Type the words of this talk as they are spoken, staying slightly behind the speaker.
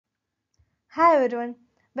Hi everyone,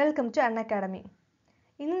 welcome to Unacademy.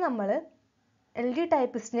 ഇന്ന് നമ്മൾ LD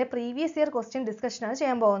ടൈപ്പിസ്റ്റിന്റെ previous year question discussion ആണ്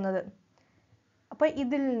ചെയ്യാൻ പോകുന്നത്. അപ്പോൾ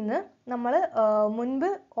ഇതിൽ നിന്ന് നമ്മൾ മുൻപ്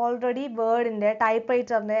ഓൾറെഡി വേർഡിന്റെ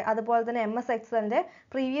ടൈപ്പ്റൈറ്ററിന്റെ അതുപോലെ തന്നെ MS എക്സലിന്റെ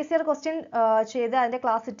പ്രീവിയസ് ഇയർ ക്വസ്റ്റ്യൻ ചെയ്ത് അതിന്റെ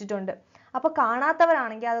ക്ലാസ് ഇട്ടിട്ടുണ്ട്. അപ്പോൾ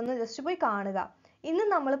കാണാത്തവരാണെങ്കിൽ അതൊന്ന് ജസ്റ്റ് പോയി കാണുക. ഇന്ന്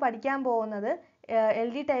നമ്മൾ പഠിക്കാൻ പോകുന്നത്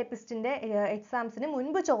LD ടൈപ്പിസ്റ്റിന്റെ എക്സാംസിന്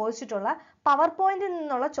മുൻപ് ചോദിച്ചിട്ടുള്ള പവർ പോയിന്റിൽ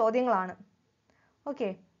നിന്നുള്ള ചോദ്യങ്ങളാണ്. ഓക്കേ,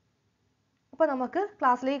 അപ്പോൾ നമുക്ക്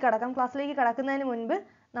ക്ലാസ്സിലേക്ക് കടക്കാം. ക്ലാസ്സിലേക്ക് കടക്കുന്നതിന് മുൻപ്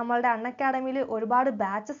നമ്മളുടെ അൺഅക്കാഡമിയിൽ ഒരുപാട്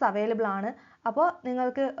ബാച്ചസ് അവൈലബിൾ ആണ്. അപ്പോൾ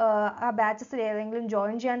നിങ്ങൾക്ക് ആ ബാച്ചസിൽ ഏതെങ്കിലും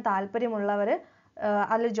ജോയിൻ ചെയ്യാൻ താല്പര്യമുള്ളവർ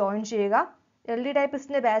അതിൽ ജോയിൻ ചെയ്യുക. LD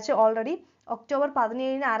ടൈപ്പിസ്റ്റിന്റെ ബാച്ച് ഓൾറെഡി ഒക്ടോബർ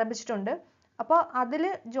 17 ആരംഭിച്ചിട്ടുണ്ട്. അപ്പോൾ അതിൽ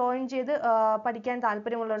ജോയിൻ ചെയ്ത് പഠിക്കാൻ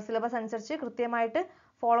താല്പര്യമുള്ളവർ സിലബസ് അനുസരിച്ച് കൃത്യമായിട്ട്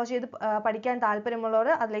ഫോളോ ചെയ്ത് പഠിക്കാൻ താല്പര്യമുള്ളവർ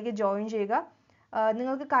അതിലേക്ക് ജോയിൻ ചെയ്യുക.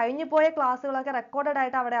 നിങ്ങൾക്ക് കഴിഞ്ഞു പോയ ക്ലാസ്സുകളൊക്കെ റെക്കോർഡഡ്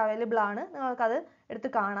ആയിട്ട് അവിടെ അവൈലബിൾ ആണ്. നിങ്ങൾക്കത്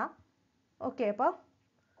എടുത്ത് കാണാം. ഓക്കെ, അപ്പോൾ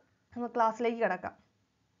നമുക്ക് ക്ലാസ്സിലേക്ക് കിടക്കാം.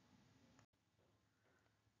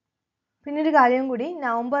 പിന്നെ ഒരു കാര്യം കൂടി,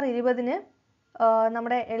 നവംബർ 20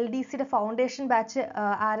 നമ്മുടെ LDCയുടെ ഫൗണ്ടേഷൻ ബാച്ച്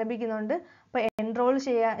ആരംഭിക്കുന്നുണ്ട്. അപ്പോൾ എൻറോൾ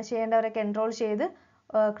ചെയ്യേണ്ടവരൊക്കെ എൻറോൾ ചെയ്ത്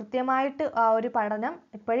കൃത്യമായിട്ട് ആ ഒരു പഠനം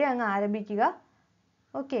ഇപ്പോഴേ അങ്ങ് ആരംഭിക്കുക.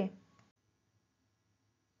 ഓക്കെ,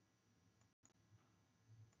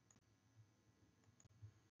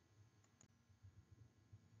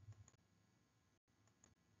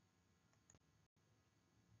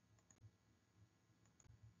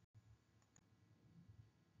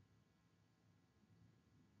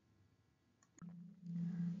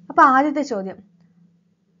 അപ്പോൾ ആദ്യത്തെ ചോദ്യം,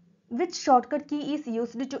 which shortcut key is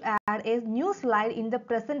used to add a new slide in the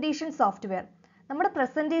presentation software? നമ്മുടെ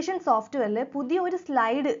presentation softwareൽ പുതിയ ഒരു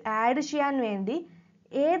സ്ലൈഡ് ആഡ് ചെയ്യാൻ വേണ്ടി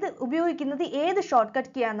ഉപയോഗിക്കുന്നത് ഏത്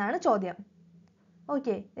ഷോർട്ട്കട്ട് കീ ആണെന്നാണ് ചോദ്യം.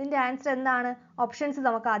 ഓക്കെ, ഇതിന്റെ ആൻസർ എന്താണ്? ഓപ്ഷൻസ്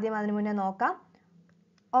നമുക്ക് ആദ്യം അതിനു മുന്നേ നോക്കാം.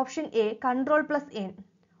 Option A Ctrl+N,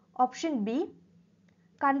 option B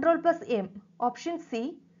Ctrl+M, option C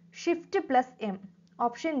Shift+M,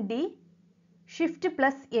 option D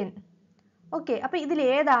Shift+N. Okay, അപ്പോൾ ഇതിൽ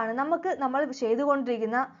ഏതാണ് നമ്മൾ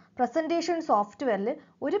ചെയ്തുകൊണ്ടിരിക്കുന്ന പ്രസന്റേഷൻ സോഫ്റ്റ്വെയറിൽ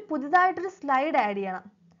ഒരു പുതുതായിട്ടൊരു സ്ലൈഡ് ആഡ് ചെയ്യണം.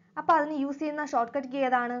 അപ്പോൾ അതിന് യൂസ് ചെയ്യുന്ന ഷോർട്ട്കട്ട് കീ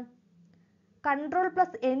ഏതാണ്?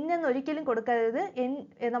 Ctrl+N എന്ന് ഒരിക്കലും കൊടുക്കരുത്.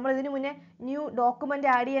 നമ്മൾ ഇതിനു മുന്നേ ന്യൂ ഡോക്യുമെന്റ്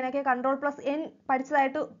ആഡ് ചെയ്യാനൊക്കെ Ctrl+N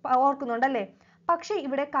പഠിച്ചതായിട്ട് ഓർക്കുന്നുണ്ടല്ലേ? പക്ഷേ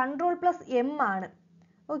ഇവിടെ Ctrl+M ആണ്.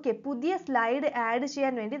 ഓക്കെ, പുതിയ സ്ലൈഡ് ആഡ്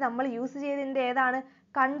ചെയ്യാൻ വേണ്ടി നമ്മൾ യൂസ് ചെയ്തതിൻ്റെ ഏതാണ്?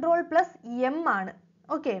 Ctrl+M ആണ്.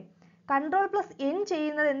 ഓക്കെ, Ctrl+N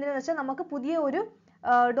ചെയ്യുന്നത് എന്തിനാണെന്ന് വെച്ചാൽ നമുക്ക് പുതിയ ഒരു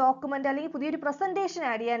ഡോക്യുമെന്റ് അല്ലെങ്കിൽ പുതിയൊരു പ്രസന്റേഷൻ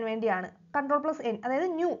ആഡ് ചെയ്യാൻ വേണ്ടിയാണ് Ctrl+N, അതായത്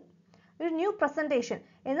ന്യൂ പ്രസന്റേഷൻ.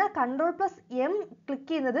 എന്നാൽ Ctrl+M ക്ലിക്ക്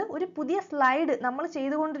ചെയ്യുന്നത് ഒരു പുതിയ സ്ലൈഡ് നമ്മൾ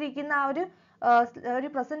ചെയ്തുകൊണ്ടിരിക്കുന്ന ആ ഒരു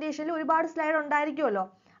പ്രസന്റേഷനിൽ ഒരുപാട് സ്ലൈഡ് ഉണ്ടായിരിക്കുമല്ലോ.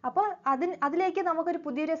 അപ്പോൾ അതിലേക്ക് നമുക്കൊരു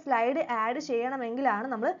പുതിയൊരു സ്ലൈഡ് ആഡ് ചെയ്യണമെങ്കിലാണ്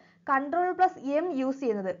നമ്മൾ Ctrl+M യൂസ്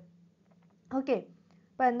ചെയ്യുന്നത്. ഓക്കെ,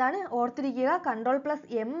 അപ്പോൾ എന്താണ് ഓർത്തിരിക്കുക?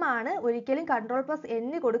 Ctrl+M ആണ്. ഒരിക്കലും Ctrl+N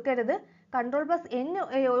കൊടുക്കരുത്. Ctrl+N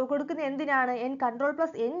കൊടുക്കുന്നത് എന്തിനാണ്?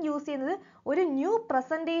 Ctrl+N യൂസ് ചെയ്യുന്നത് ഒരു ന്യൂ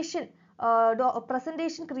പ്രസന്റേഷൻ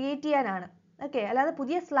ക്രിയേറ്റ് ചെയ്യാനാണ്. ഓക്കെ, അല്ലാതെ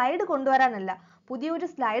പുതിയ സ്ലൈഡ് കൊണ്ടുവരാനല്ല. പുതിയൊരു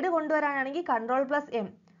സ്ലൈഡ് കൊണ്ടുവരാനാണെങ്കിൽ Ctrl+M.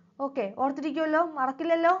 ഓക്കെ, ഓർത്തിരിക്കുമല്ലോ,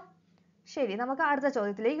 മറക്കില്ലല്ലോ. ശരി, നമുക്ക് അടുത്ത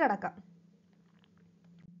ചോദ്യത്തിലേക്ക് കടക്കാം.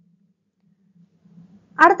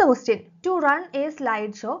 അടുത്ത question, to run A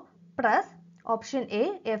slide show press option A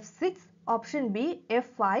F6, option B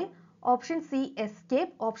F5, option C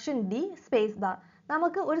escape, option D space bar.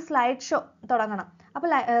 നമുക്ക് ഒരു സ്ലൈഡ് ഷോ തുടങ്ങണം. അപ്പോൾ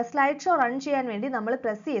സ്ലൈഡ് ഷോ റൺ ചെയ്യാൻ വേണ്ടി നമ്മൾ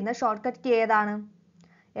പ്രസ് ചെയ്യുന്ന ഷോർട്ട്കട്ട് കീ ഏതാണ്?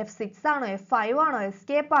 F6 ആണോ, F5 ആണോ,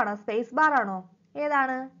 എസ്കേപ്പ് ആണോ, സ്പേസ് ബാർ ആണോ?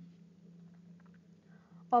 ഏതാണ്?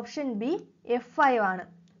 ഓപ്ഷൻ ബി F5 ആണ്.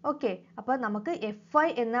 ഓക്കെ, അപ്പോൾ നമുക്ക്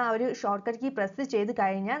F5 എന്ന ഒരു ഷോർട്ട്കട്ട് കീ പ്രസ് ചെയ്ത്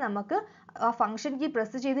കഴിഞ്ഞാൽ നമുക്ക് ആ ഫംഗ്ഷൻ കീ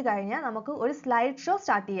പ്രസ് ചെയ്ത് കഴിഞ്ഞാൽ നമുക്ക് ഒരു സ്ലൈഡ് ഷോ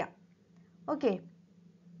സ്റ്റാർട്ട് ചെയ്യാം. ഓക്കെ,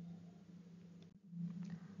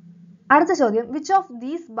 അടുത്ത ചോദ്യം, which of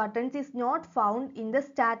these buttons is not found in the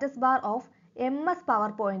status bar of MS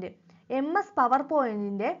PowerPoint? MS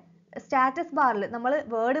PowerPointന്റെ status ബാറിൽ നമ്മൾ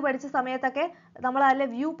വേർഡ് പഠിച്ച സമയത്തൊക്കെ നമ്മൾ അതിലെ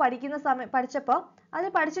വ്യൂ പഠിച്ചപ്പോൾ അത്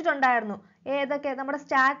പഠിച്ചിട്ടുണ്ടായിരുന്നു. ഏതൊക്കെ? നമ്മുടെ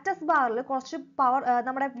സ്റ്റാറ്റസ് ബാറിൽ കുറച്ച്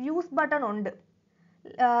നമ്മുടെ വ്യൂസ് ബട്ടൺ ഉണ്ട്.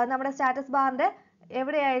 നമ്മുടെ സ്റ്റാറ്റസ് ബാറിന്റെ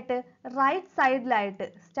എവിടെയായിട്ട്? റൈറ്റ് സൈഡിലായിട്ട്,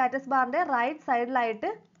 സ്റ്റാറ്റസ് ബാറിന്റെ റൈറ്റ് സൈഡിലായിട്ട്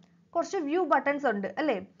കുറച്ച് വ്യൂ ബട്ടൺസ് ഉണ്ട്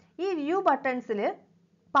അല്ലേ? ഈ വ്യൂ ബട്ടൺസിൽ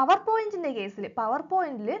പവർ പോയിന്റിന്റെ കേസിൽ പവർ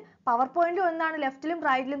പോയിന്റിൽ ഒന്നാണ് ലെഫ്റ്റിലും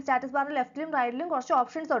റൈറ്റിലും, സ്റ്റാറ്റസ് ബാറിന്റെ ലെഫ്റ്റിലും റൈറ്റിലും കുറച്ച്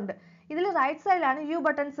ഓപ്ഷൻസ് ഉണ്ട്. ഇതിൽ റൈറ്റ് സൈഡിലാണ് വ്യൂ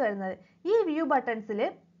ബട്ടൺസ് വരുന്നത്. ഈ വ്യൂ ബട്ടൺസിൽ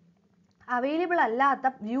അവൈലബിൾ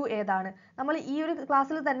അല്ലാത്ത വ്യൂ ഏതാണ്? നമ്മൾ ഈ ഒരു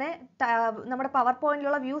ക്ലാസ്സിൽ തന്നെ നമ്മുടെ പവർ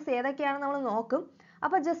പോയിന്റിലുള്ള വ്യൂസ് ഏതൊക്കെയാണെന്ന് നമ്മൾ നോക്കും.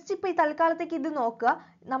 അപ്പോൾ ജസ്റ്റ് ഇപ്പോൾ ഈ തൽക്കാലത്തേക്ക് ഇത് നോക്കുക.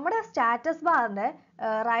 നമ്മുടെ സ്റ്റാറ്റസ് ബാറിന്റെ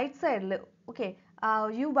റൈറ്റ് സൈഡിൽ ഓക്കെ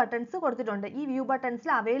വ്യൂ ബട്ടൺസ് കൊടുത്തിട്ടുണ്ട്. ഈ വ്യൂ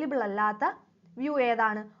ബട്ടൺസിൽ അവൈലബിൾ അല്ലാത്ത വ്യൂ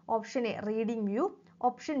ഏതാണ്? Option A reading view,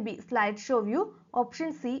 option B slide show view, option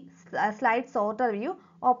C slide sorter view,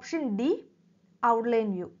 option D outline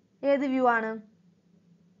view. ഏത് വ്യൂ ആണ്?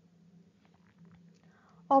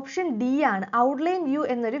 ഓപ്ഷൻ ഡി ആണ്. ഔട്ട്ലൈൻ വ്യൂ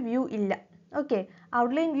എന്നൊരു വ്യൂ ഇല്ല. ഓക്കെ,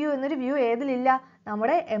 ഔട്ട്ലൈൻ വ്യൂ എന്നൊരു വ്യൂ ഏതിലില്ല?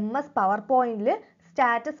 നമ്മുടെ MS power പോയിന്റിൽ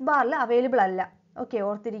status ബാറിൽ available അല്ല. ഓക്കെ,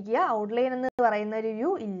 ഓർത്തിരിക്കുക, ഔട്ട്ലൈൻ എന്ന് പറയുന്ന ഒരു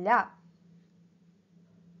വ്യൂ ഇല്ല.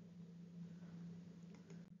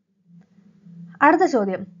 അടുത്ത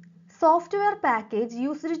ചോദ്യം, software package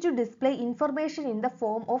used to display information in the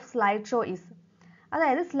form of slide show is.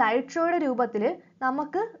 അതായത് സ്ലൈഡ് ഷോയുടെ രൂപത്തിൽ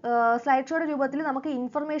നമുക്ക്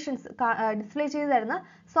ഇൻഫർമേഷൻസ് ഡിസ്പ്ലേ ചെയ്ത് തരുന്ന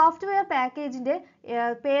സോഫ്റ്റ്വെയർ പാക്കേജിന്റെ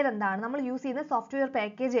പേരെന്താണ്? നമ്മൾ യൂസ് ചെയ്യുന്ന സോഫ്റ്റ്വെയർ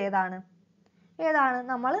പാക്കേജ് ഏതാണ്?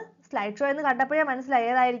 നമ്മൾ സ്ലൈഡ് ഷോ എന്ന് കണ്ടപ്പോഴേ മനസ്സിലായി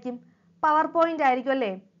ഏതായിരിക്കും? പവർ പോയിന്റ് ആയിരിക്കും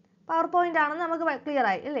അല്ലേ? പവർ പോയിന്റ് ആണെന്ന് നമുക്ക് ക്ലിയർ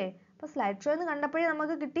ആയി അല്ലേ? അപ്പോൾ സ്ലൈഡ് ഷോ എന്ന് കണ്ടപ്പോഴേ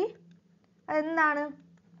നമുക്ക് കിട്ടി അതെന്താണ്?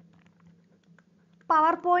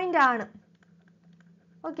 പവർ പോയിന്റ് ആണ്.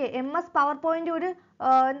 ഓക്കെ, MS പവർ പോയിന്റ് ഒരു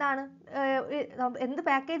എന്താണ്, എന്ത്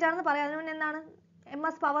പാക്കേജ് ആണെന്ന് പറയാം. അതിനുവേണ്ടി എന്താണ്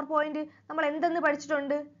MS പവർ പോയിന്റ്? നമ്മൾ എന്തെന്ന്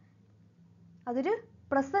പഠിച്ചിട്ടുണ്ട്? അതൊരു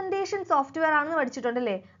പ്രസന്റേഷൻ സോഫ്റ്റ്വെയർ ആണെന്ന് പഠിച്ചിട്ടുണ്ട്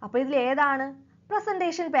അല്ലേ? അപ്പോൾ ഇതിൽ ഏതാണ്?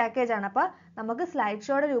 പ്രസന്റേഷൻ പാക്കേജ് ആണ്. അപ്പോൾ നമുക്ക് സ്ലൈഡ്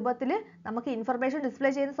ഷോയുടെ രൂപത്തിൽ നമുക്ക് ഇൻഫർമേഷൻ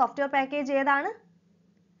ഡിസ്പ്ലേ ചെയ്യുന്ന സോഫ്റ്റ്വെയർ പാക്കേജ് ഏതാണ്?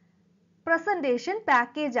 പ്രസന്റേഷൻ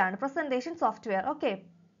പാക്കേജ് ആണ്, പ്രസന്റേഷൻ സോഫ്റ്റ്വെയർ. ഓക്കെ,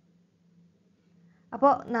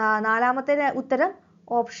 അപ്പോൾ നാലാമത്തെ ഉത്തരം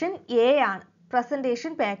ഓപ്ഷൻ എ ആണ്,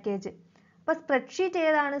 പ്രസന്റേഷൻ പാക്കേജ്. അപ്പോൾ സ്പ്രെഡ്ഷീറ്റ്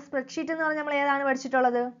ഏതാണ്? സ്പ്രെഡ്ഷീറ്റ് എന്ന് പറഞ്ഞാൽ നമ്മൾ ഏതാണ്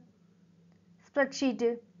പഠിച്ചിട്ടുള്ളത്? സ്പ്രെഡ്ഷീറ്റ്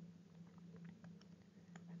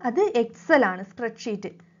അത് എക്സൽ ആണ്,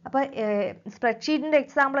 സ്പ്രെഡ്ഷീറ്റ്. അപ്പോൾ സ്പ്രെഡ്ഷീറ്റിന്റെ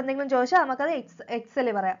എക്സാമ്പിൾ എന്തെങ്കിലും ചോദിച്ചാൽ നമുക്കത് എക്സൽ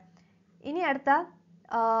പറയാം. ഇനി അടുത്ത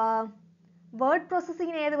വേർഡ്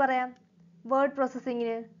പ്രോസസ്സിങ്ങിന് ഏത് പറയാം? വേർഡ്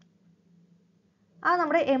പ്രോസസ്സിങ്ങിന്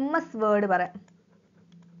നമ്മുടെ MS വേർഡ് പറയാം.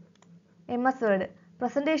 MS word.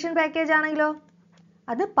 പ്രസന്റേഷൻ പാക്കേജ് ആണെങ്കിലോ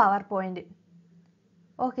അത് പവർ പോയിന്റ്.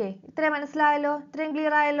 ഓക്കെ, ഇത്രയും മനസ്സിലായല്ലോ? ഇത്രയും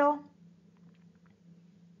ക്ലിയർ ആയല്ലോ?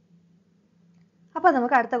 അപ്പൊ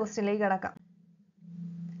നമുക്ക് അടുത്ത ക്വസ്റ്റ്യനിലേക്ക് കിടക്കാം.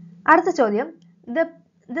 അടുത്ത ചോദ്യം,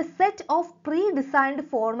 the set of pre-designed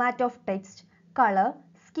format of text, color,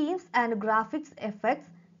 schemes and graphics effects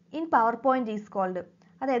in PowerPoint is called.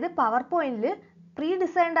 അതായത് പവർ പോയിന്റിൽ പ്രീ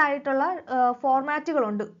ഡിസൈൻഡ് ആയിട്ടുള്ള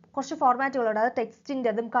ഫോർമാറ്റുകളുണ്ട്, കുറച്ച് ഫോർമാറ്റുകളുണ്ട്. അത്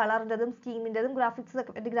ടെക്സ്റ്റിൻ്റെതും കളറിൻ്റെതും സ്കീമിൻ്റെതും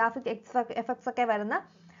ഗ്രാഫിക് എഫക്ട്സ് ഒക്കെ വരുന്ന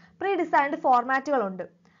പ്രീ ഡിസൈൻഡ് ഫോർമാറ്റുകളുണ്ട്.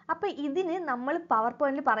 അപ്പോൾ ഇതിന് നമ്മൾ പവർ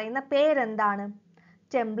പോയിന്റിൽ പറയുന്ന പേരെന്താണ്?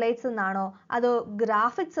 ടെംപ്ലേറ്റ്സ് എന്നാണോ, അതോ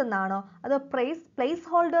ഗ്രാഫിക്സ് എന്നാണോ, അതോ പ്ലേസ്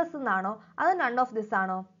ഹോൾഡേഴ്സ് എന്നാണോ, അതോ നൺ ഓഫ് ദിസ്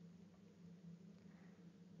ആണോ?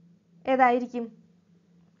 ഏതായിരിക്കും?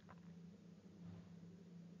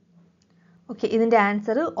 ഓക്കെ, ഇതിന്റെ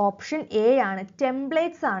ആൻസർ ഓപ്ഷൻ എ ആണ്,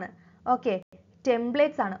 ടെംപ്ലേറ്റ്സ് ആണ്. ഓക്കെ,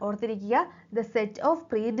 ടെംപ്ലേറ്റ്സ് ആണ്. ഓർത്തിരിക്കുക, the set of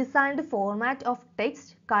pre designed format of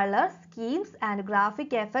text, colour, schemes and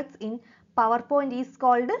graphic effects in power point is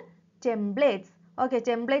called templates. Okay,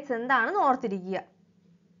 templates എന്താണെന്ന് ഓർത്തിരിക്കുക.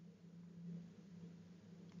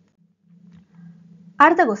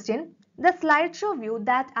 അടുത്ത question, the slideshow view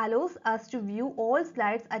that allows us to view all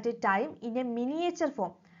slides at a time in a miniature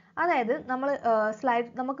form. അതായത്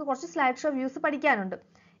നമുക്ക് കുറച്ച് slide show views പഠിക്കാനുണ്ട്.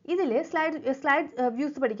 ഇതിൽ slide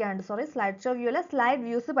views പഠിക്കാനുണ്ട്. Slide show view അല്ല, സ്ലൈഡ്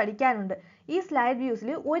വ്യൂസ് പഠിക്കാനുണ്ട്. ഈ സ്ലൈഡ്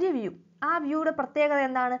വ്യൂസിൽ ഒരു വ്യൂ, ആ വ്യൂയുടെ പ്രത്യേകത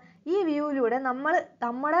എന്താണ്? ഈ വ്യൂയിലൂടെ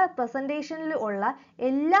നമ്മുടെ പ്രസന്റേഷനിൽ ഉള്ള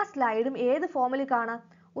എല്ലാ സ്ലൈഡും ഏത് ഫോമിൽ കാണാം?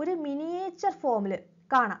 ഒരു മിനിയേച്ചർ ഫോമിൽ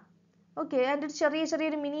കാണാം. ഓക്കെ, അതിൻ്റെ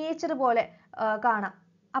ചെറിയൊരു മിനിയേച്ചർ പോലെ കാണാം.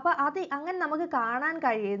 അപ്പോൾ അങ്ങനെ നമുക്ക് കാണാൻ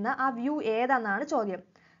കഴിയുന്ന ആ വ്യൂ ഏതാണെന്നാണ് ചോദ്യം.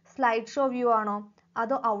 സ്ലൈഡ് ഷോ വ്യൂ ആണോ,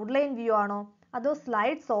 അതോ ഔട്ട്ലൈൻ വ്യൂ ആണോ, അതോ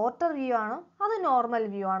സ്ലൈഡ് സോർട്ടർ വ്യൂ ആണോ, അതോ നോർമൽ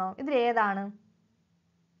വ്യൂ ആണോ? ഇതിൽ ഏതാണ്?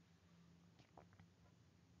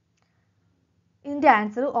 ഇതിന്റെ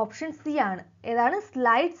ആൻസർ ഓപ്ഷൻ സി ആണ്. ഏതാണ്?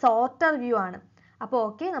 സ്ലൈഡ് സോർട്ടർ വ്യൂ ആണ്. അപ്പോൾ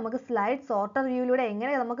ഓക്കെ, നമുക്ക് സ്ലൈഡ് സോർട്ടർ വ്യൂയിലൂടെ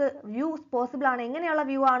എങ്ങനെ നമുക്ക് വ്യൂ പോസിബിൾ ആണ്? എങ്ങനെയുള്ള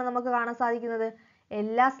വ്യൂ ആണ് നമുക്ക് കാണാൻ സാധിക്കുന്നത്?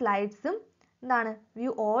 എല്ലാ സ്ലൈഡ്സും എന്താണ്?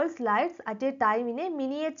 View all slides at A time in A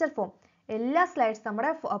miniature form. എല്ലാ സ്ലൈഡ്സ്, നമ്മുടെ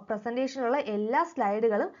പ്രസന്റേഷനിലുള്ള എല്ലാ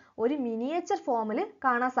സ്ലൈഡുകളും ഒരു മിനിയേച്ചർ ഫോമിൽ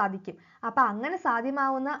കാണാൻ സാധിക്കും. അപ്പോൾ അങ്ങനെ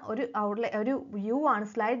സാധ്യമാവുന്ന ഒരു വ്യൂ ആണ്,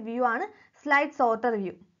 സ്ലൈഡ് വ്യൂ ആണ് സ്ലൈഡ് സോർട്ടർ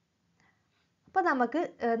വ്യൂ. അപ്പോൾ നമുക്ക്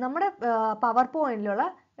നമ്മുടെ പവർ പോയിന്റിലുള്ള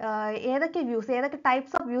ഏതൊക്കെ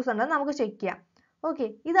ടൈപ്സ് ഓഫ് വ്യൂസ് ഉണ്ടെന്ന് നമുക്ക് ചെക്ക് ചെയ്യാം. ഓക്കെ,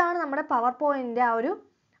 ഇതാണ് നമ്മുടെ പവർ പോയിന്റിന്റെ ആ ഒരു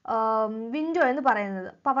വിൻഡോ എന്ന് പറയുന്നത്.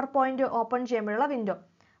 പവർ പോയിന്റ് ഓപ്പൺ ചെയ്യുമ്പോഴുള്ള വിൻഡോ.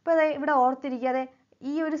 അപ്പോൾ അതെ ഇവിടെ ഓർത്തിരിക്കാതെ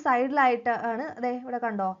ഈ ഒരു സൈഡിലായിട്ട് ആണ്, അതെ ഇവിടെ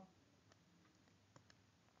കണ്ടോ,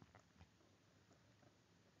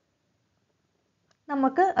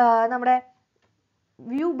 നമുക്ക് നമ്മുടെ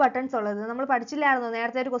വ്യൂ ബട്ടൺസ് ഉള്ളത്. നമ്മൾ പഠിച്ചില്ലായിരുന്നോ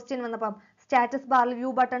നേരത്തെ ഒരു ക്വസ്റ്റ്യൻ വന്നപ്പം? സ്റ്റാറ്റസ് ബാറിൽ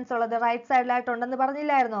വ്യൂ ബട്ടൺസ് ഉള്ളത് റൈറ്റ് സൈഡിലായിട്ടുണ്ടെന്ന്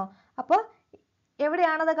പറഞ്ഞില്ലായിരുന്നോ? അപ്പോൾ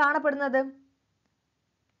എവിടെയാണ് അത് കാണപ്പെടുന്നത്?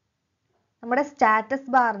 നമ്മുടെ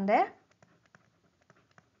സ്റ്റാറ്റസ് ബാറിന്റെ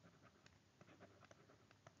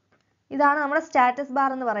ഇതാണ് നമ്മുടെ സ്റ്റാറ്റസ് ബാർ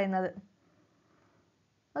എന്ന് പറയുന്നത്.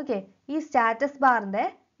 ഓക്കെ, ഈ സ്റ്റാറ്റസ് ബാറിന്റെ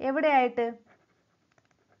എവിടെയായിട്ട്?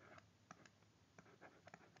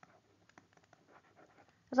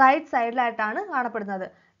 റൈറ്റ് സൈഡിലായിട്ടാണ് കാണപ്പെടുന്നത്.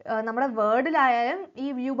 നമ്മുടെ വേർഡിലായാലും ഈ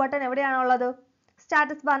വ്യൂ ബട്ടൺ എവിടെയാണുള്ളത്?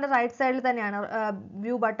 സ്റ്റാറ്റസ് ബാറിന്റെ റൈറ്റ് സൈഡിൽ തന്നെയാണ്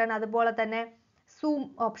വ്യൂ ബട്ടൺ. അതുപോലെ തന്നെ സൂം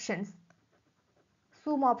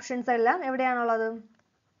ഓപ്ഷൻസ് എല്ലാം എവിടെയാണുള്ളത്?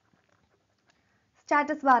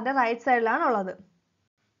 സ്റ്റാറ്റസ് ബാറിന്റെ റൈറ്റ് സൈഡിലാണ് ഉള്ളത്.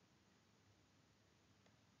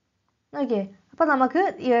 ഓക്കെ, അപ്പൊ നമുക്ക്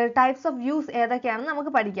ടൈപ്സ് ഓഫ് വ്യൂസ് ഏതൊക്കെയാണെന്ന്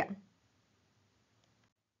നമുക്ക് പഠിക്കാം.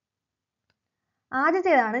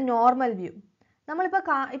 ആദ്യത്തേതാണ് നോർമൽ വ്യൂ.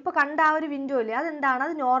 നമ്മളിപ്പോൾ കണ്ട ആ ഒരു വിൻഡോ ഇല്ലേ, അതെന്താണ്?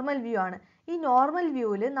 അത് നോർമൽ വ്യൂ ആണ്. ഈ നോർമൽ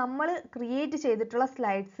വ്യൂവിൽ നമ്മൾ ക്രിയേറ്റ് ചെയ്തിട്ടുള്ള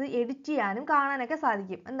സ്ലൈഡ്സ് എഡിറ്റ് ചെയ്യാനും കാണാനൊക്കെ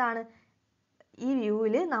സാധിക്കും. എന്താണ്? ഈ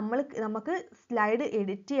വ്യൂവിൽ നമുക്ക് സ്ലൈഡ്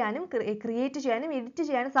എഡിറ്റ് ചെയ്യാനും ക്രിയേറ്റ് ചെയ്യാനും എഡിറ്റ്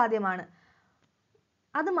ചെയ്യാനും സാധ്യമാണ്.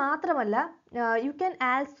 അത് മാത്രമല്ല, you can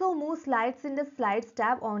also move slides in the slides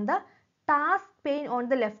tab on the task pain on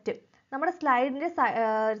the left. നമ്മുടെ സ്ലൈഡിന്റെ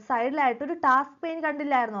സൈഡിലായിട്ട് ഒരു ടാസ്ക് പെയിൻ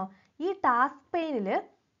കണ്ടില്ലായിരുന്നോ? ഈ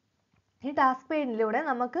ടാസ്ക് പെയിനിലൂടെ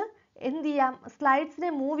നമുക്ക് എന്ത് ചെയ്യാം? സ്ലൈഡ്സിനെ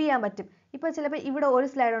മൂവ് ചെയ്യാൻ പറ്റും. ഇപ്പോൾ ചിലപ്പോൾ ഇവിടെ ഒരു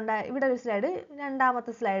സ്ലൈഡ് ഉണ്ടായി, ഇവിടെ ഒരു സ്ലൈഡ്,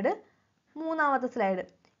 രണ്ടാമത്തെ സ്ലൈഡ്, മൂന്നാമത്തെ സ്ലൈഡ്.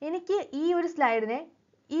 എനിക്ക് ഈ ഒരു സ്ലൈഡിനെ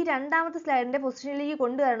ഈ രണ്ടാമത്തെ സ്ലൈഡിന്റെ പൊസിഷനിലേക്ക്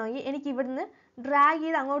കൊണ്ടുവരണമെങ്കിൽ എനിക്ക് ഇവിടുന്ന് ഡ്രാഗ്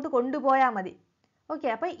ചെയ്ത് അങ്ങോട്ട് കൊണ്ടുപോയാൽ മതി. ഓക്കെ,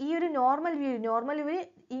 അപ്പോൾ ഈ ഒരു നോർമൽ വ്യൂ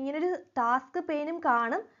ഇങ്ങനൊരു ടാസ്ക് പെയിനും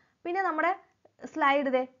കാണും. പിന്നെ നമ്മുടെ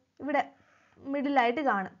സ്ലൈഡ് ഇവിടെ മിഡിലായിട്ട്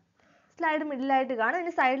കാണും.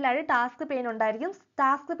 ഇതിന് സൈഡിലായിട്ട് ടാസ്ക് പെയിൻ ഉണ്ടായിരിക്കും.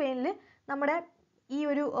 ടാസ്ക് പെയിനിൽ നമ്മുടെ ഈ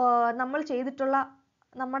ഒരു നമ്മൾ ചെയ്തിട്ടുള്ള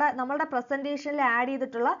നമ്മളുടെ പ്രസന്റേഷനിൽ ആഡ്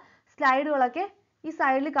ചെയ്തിട്ടുള്ള സ്ലൈഡുകളൊക്കെ ഈ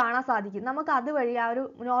സൈഡിൽ കാണാൻ സാധിക്കും. നമുക്ക് അതുവഴി ആ ഒരു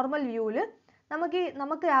നോർമൽ വ്യൂവിൽ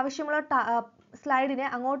നമുക്ക് ആവശ്യമുള്ള സ്ലൈഡിനെ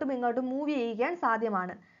അങ്ങോട്ടും ഇങ്ങോട്ടും മൂവ് ചെയ്യിക്കാൻ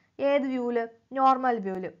സാധ്യമാണ്. ഏത് വ്യൂവിൽ? നോർമൽ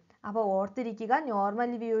വ്യൂവിൽ. അപ്പോൾ ഓർത്തിരിക്കുക,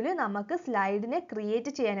 നോർമൽ വ്യൂവിൽ നമുക്ക് സ്ലൈഡിനെ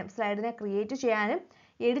ക്രിയേറ്റ് ചെയ്യാനും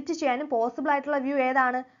എഡിറ്റ് ചെയ്യാനും പോസിബിൾ ആയിട്ടുള്ള വ്യൂ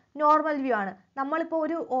ഏതാണ്? നോർമൽ വ്യൂ ആണ്. നമ്മളിപ്പോൾ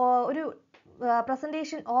ഒരു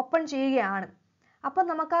പ്രസന്റേഷൻ ഓപ്പൺ ചെയ്യുകയാണ്. അപ്പം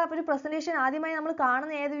നമുക്ക് ആ ഒരു പ്രസന്റേഷൻ ആദ്യമായി നമ്മൾ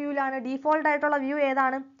കാണുന്ന ഏത് വ്യൂവിലാണ്? ഡീഫോൾട്ട് ആയിട്ടുള്ള വ്യൂ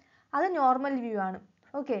ഏതാണ്? അത് നോർമൽ വ്യൂ ആണ്.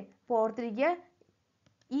 ഓക്കെ, അപ്പോൾ ഓർത്തിരിക്കുക,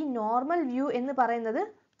 ഈ നോർമൽ വ്യൂ എന്ന് പറയുന്നത്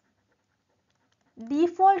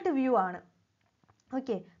ഡീഫോൾട്ട് വ്യൂ ആണ്.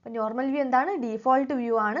 ഓക്കെ, അപ്പോൾ നോർമൽ വ്യൂ എന്താണ്? ഡീഫോൾട്ട്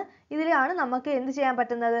വ്യൂ ആണ്. ഇതിലാണ് നമുക്ക് എന്ത് ചെയ്യാൻ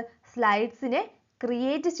പറ്റുന്നത്? സ്ലൈഡ്സിനെ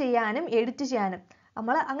ക്രിയേറ്റ് ചെയ്യാനും എഡിറ്റ് ചെയ്യാനും.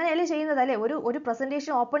 നമ്മൾ അങ്ങനെയല്ലേ ചെയ്യുന്നത് അല്ലേ? ഒരു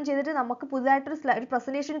പ്രസന്റേഷൻ ഓപ്പൺ ചെയ്തിട്ട് നമുക്ക് പുതുതായിട്ടൊരു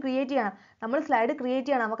പ്രസന്റേഷൻ ക്രിയേറ്റ് ചെയ്യണം. നമ്മൾ സ്ലൈഡ് ക്രിയേറ്റ്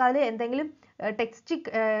ചെയ്യണം. നമുക്ക് അതിൽ എന്തെങ്കിലും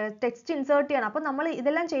ടെക്സ്റ്റ് ഇൻസേർട്ട് ചെയ്യണം. അപ്പം നമ്മൾ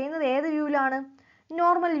ഇതെല്ലാം ചെയ്യുന്നത് ഏത് വ്യൂവിലാണ്?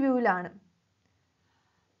 നോർമൽ വ്യൂവിലാണ്.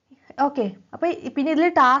 ഓക്കെ, അപ്പോൾ പിന്നെ ഇതിൽ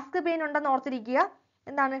ടാസ്ക് പെയിൻ ഉണ്ടെന്ന് ഓർത്തിരിക്കുക.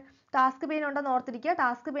 എന്താണ് ടാസ്ക് പെയിൻ ഉണ്ടെന്ന് ഓർത്തിരിക്കുക.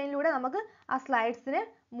 ടാസ്ക് പെയിനിലൂടെ നമുക്ക് ആ സ്ലൈഡ്സിനെ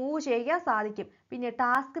മൂവ് ചെയ്യാൻ സാധിക്കും. പിന്നെ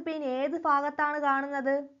ടാസ്ക് പെയിൻ ഏത് ഭാഗത്താണ്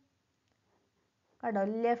കാണുന്നത്? കേട്ടോ,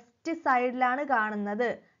 ലെഫ്റ്റ് സൈഡിലാണ് കാണുന്നത്.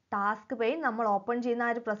 ടാസ്ക് പെയിൻ നമ്മൾ ഓപ്പൺ ചെയ്യുന്ന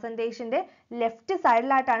ആ ഒരു പ്രസന്റേഷന്റെ ലെഫ്റ്റ്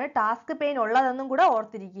സൈഡിലായിട്ടാണ് ടാസ്ക് പെയിൻ ഉള്ളതെന്നും കൂടെ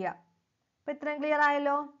ഓർത്തിരിക്കുക. അപ്പൊ ഇത്രയും ക്ലിയർ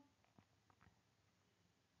ആയല്ലോ?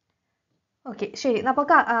 ഓക്കെ, ശരി.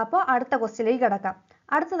 അപ്പോൾ അടുത്ത ക്വസ്റ്റ്യനിലേക്ക് കിടക്കാം.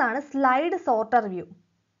 അടുത്തതാണ് slide sorter view.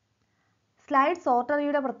 Slide sorter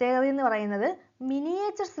വ്യൂയുടെ പ്രത്യേകത എന്ന് പറയുന്നത്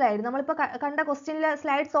മിനിയേച്ചർ സ്ലൈഡ്. നമ്മളിപ്പോൾ കണ്ട ക്വസ്റ്റ്യനിൽ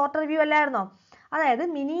സ്ലൈഡ് സോർട്ടർ വ്യൂ അല്ലായിരുന്നോ? അതായത്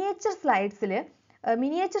മിനിയേച്ചർ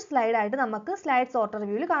സ്ലൈഡായിട്ട് നമുക്ക് സ്ലൈഡ് സോർട്ടർ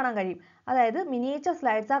വ്യൂവിൽ കാണാൻ കഴിയും. അതായത് miniature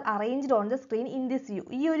slides R arranged on the screen in this view.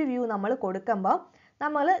 ഈ ഒരു വ്യൂ നമ്മൾ കൊടുക്കുമ്പോൾ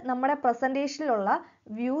നമ്മുടെ പ്രസന്റേഷനിലുള്ള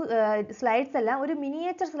സ്ലൈഡ്സ് എല്ലാം ഒരു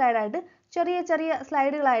മിനിയേച്ചർ സ്ലൈഡായിട്ട് ചെറിയ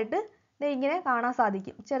സ്ലൈഡുകളായിട്ട് ഇങ്ങനെ കാണാൻ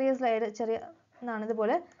സാധിക്കും.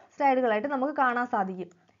 ഇതുപോലെ സ്ലൈഡുകളായിട്ട് നമുക്ക് കാണാൻ സാധിക്കും.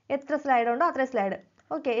 എത്ര സ്ലൈഡ് ഉണ്ടോ അത്രയും സ്ലൈഡ്.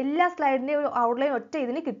 ഓക്കെ, എല്ലാ സ്ലൈഡിൻ്റെയും ഒരു ഔട്ട്ലൈൻ ഒറ്റ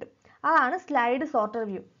ഇതിന് കിട്ടും. അതാണ് സ്ലൈഡ് സോർട്ടർ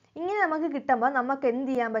വ്യൂ. ഇങ്ങനെ നമുക്ക് കിട്ടുമ്പോൾ നമുക്ക് എന്ത്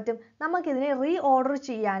ചെയ്യാൻ പറ്റും? നമുക്കിതിനെ ഓർഡർ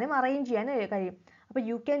ചെയ്യാനും അറേഞ്ച് ചെയ്യാനും കഴിയും. അപ്പോൾ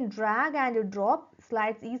you can drag and drop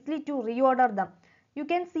slides easily to order dum. You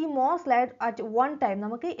can see more slide at one time.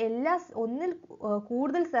 നമുക്ക് ഒന്നിൽ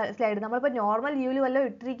കൂടുതൽ സ്ലൈഡ്, നമ്മളിപ്പോൾ നോർമൽ വ്യൂവിൽ വല്ലതും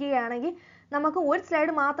ഇട്ടിരിക്കുകയാണെങ്കിൽ നമുക്ക് ഒരു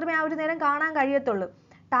സ്ലൈഡ് മാത്രമേ ആ ഒരു നേരം കാണാൻ കഴിയത്തുള്ളൂ.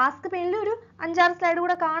 ടാസ്ക് പെയിനിൽ ഒരു 5-6 സ്ലൈഡ്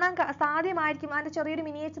കൂടെ കാണാൻ സാധ്യമായിരിക്കും. അതിൻ്റെ ചെറിയൊരു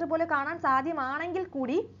മിനിയേച്ചർ പോലെ കാണാൻ സാധ്യമാണെങ്കിൽ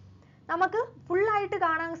കൂടി നമുക്ക് ഫുള്ളായിട്ട്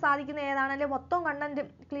കാണാൻ സാധിക്കുന്ന ഏതാണ്, അല്ലെങ്കിൽ മൊത്തം കണ്ടന്റ്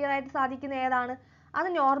ക്ലിയർ ആയിട്ട് സാധിക്കുന്ന ഏതാണ്? അത്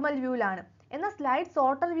നോർമൽ വ്യൂവിലാണ്. എന്നാൽ സ്ലൈഡ്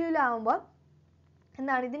സോർട്ടർ വ്യൂവിലാവുമ്പോൾ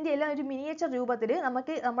എന്താണ്? ഇതിൻ്റെ എല്ലാം ഒരു മിനിയേച്ചർ രൂപത്തിൽ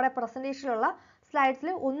നമുക്ക് നമ്മുടെ പ്രസന്റേഷനിലുള്ള സ്ലൈഡ്സിൽ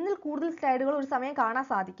ഒന്നിൽ കൂടുതൽ സ്ലൈഡുകൾ ഒരു സമയം കാണാൻ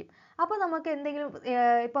സാധിക്കും. അപ്പോൾ നമുക്ക് എന്തെങ്കിലും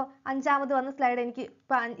ഇപ്പോൾ 5ാമത് വന്ന സ്ലൈഡ്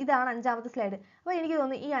ഇതാണ് 5ാമത്തെ സ്ലൈഡ്. അപ്പോൾ എനിക്ക്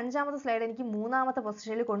തോന്നുന്നു ഈ 5ാമത്തെ സ്ലൈഡ് എനിക്ക് 3ാമത്തെ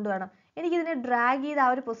പൊസിഷനിൽ കൊണ്ടുവരണം. എനിക്കിതിനെ ഡ്രാഗ് ചെയ്ത് ആ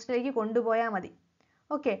ഒരു പൊസിഷനിലേക്ക് കൊണ്ടുപോയാൽ മതി.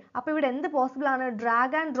 ഓക്കെ, അപ്പോൾ ഇവിടെ എന്ത് പോസിബിൾ ആണ്?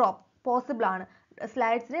 ഡ്രാഗ് ആൻഡ് ഡ്രോപ്പ് പോസിബിൾ ആണ്.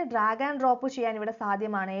 സ്ലൈഡ്സിനെ ഡ്രാഗ് ആൻഡ് ഡ്രോപ്പ് ചെയ്യാൻ ഇവിടെ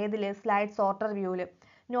സാധ്യമാണ്. ഏതിൽ? സ്ലൈഡ് സോർട്ടർ വ്യൂവിൽ.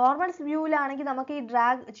 നോർമൽ വ്യൂവിലാണെങ്കിൽ നമുക്ക് ഈ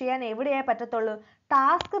ഡ്രാഗ് ചെയ്യാൻ എവിടെയേ പറ്റത്തുള്ളൂ?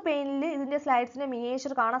 ടാസ്ക് പെയിനിൽ ഇതിന്റെ സ്ലൈഡ്സിന്റെ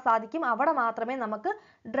മിനിയേച്ചർ കാണാൻ സാധിക്കും. അവിടെ മാത്രമേ നമുക്ക്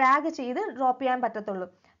ഡ്രാഗ് ചെയ്ത് ഡ്രോപ്പ് ചെയ്യാൻ പറ്റത്തുള്ളൂ.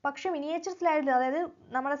 പക്ഷെ മിനിയേച്ചർ സ്ലൈഡിൽ, അതായത്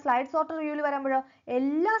നമ്മുടെ സ്ലൈഡ് സോർട്ടർ വ്യൂവിൽ വരുമ്പോഴോ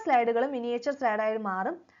എല്ലാ സ്ലൈഡുകളും മിനിയേച്ചർ സ്ലൈഡായി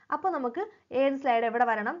മാറും. അപ്പോൾ നമുക്ക് ഏത് സ്ലൈഡ് എവിടെ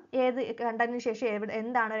വരണം, ഏത് കണ്ടന്റിന് ശേഷം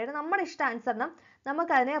എന്താണ് വരുന്നത്, നമ്മുടെ ഇഷ്ടാനുസരണം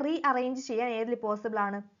നമുക്ക് അതിനെ റീ അറേഞ്ച് ചെയ്യാൻ ഏതിൽ പോസിബിൾ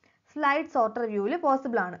ആണ്? സ്ലൈഡ് സോർട്ടർ വ്യൂവിൽ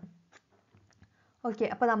പോസിബിൾ ആണ്. ഓക്കെ,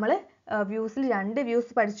 അപ്പോൾ നമ്മൾ വ്യൂസിൽ 2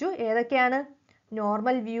 വ്യൂസ് പഠിച്ചു. ഏതൊക്കെയാണ്?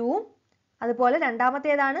 നോർമൽ വ്യൂവും അതുപോലെ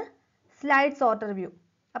രണ്ടാമത്തേതാണ് സ്ലൈഡ് സോർട്ടർ വ്യൂ.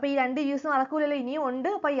 അപ്പോൾ ഈ 2 വ്യൂസ് മറക്കൂലല്ലോ, ഇനിയും ഉണ്ട്.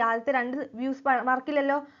 അപ്പോൾ ഈ ആദ്യത്തെ 2 വ്യൂസ്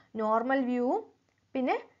മറക്കില്ലല്ലോ, നോർമൽ വ്യൂവും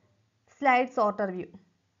പിന്നെ സ്ലൈഡ് സോർട്ടർ വ്യൂ.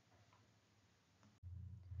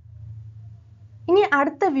 ഇനി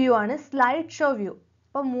അടുത്ത വ്യൂ ആണ് സ്ലൈഡ് ഷോ വ്യൂ.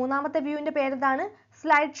 അപ്പോൾ മൂന്നാമത്തെ വ്യൂവിന്റെ പേരെന്താണ്?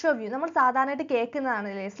 Slide show view. നമ്മൾ സാധാരണയായിട്ട്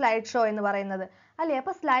കേൾക്കുന്നതാണല്ലേ സ്ലൈഡ് ഷോ എന്ന് പറയുന്നത് അല്ലേ?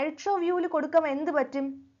 അപ്പോൾ സ്ലൈഡ് ഷോ വ്യൂവിൽ കൊടുക്കുമ്പോൾ എന്ത് പറ്റും?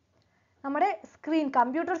 നമ്മുടെ സ്ക്രീൻ,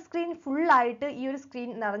 കമ്പ്യൂട്ടർ സ്ക്രീൻ ഫുൾ ആയിട്ട് ഈ ഒരു സ്ക്രീൻ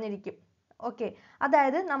നിറഞ്ഞിരിക്കും. ഓക്കെ,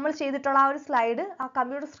 അതായത് നമ്മൾ ചെയ്തിട്ടുള്ള ആ ഒരു സ്ലൈഡ് ആ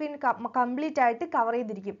കമ്പ്യൂട്ടർ സ്ക്രീൻ കംപ്ലീറ്റ് ആയിട്ട് കവർ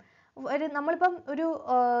ചെയ്തിരിക്കും. നമ്മളിപ്പം ഒരു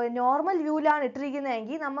നോർമൽ വ്യൂവിലാണ്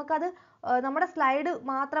ഇട്ടിരിക്കുന്നതെങ്കിൽ നമുക്കത് നമ്മുടെ സ്ലൈഡ്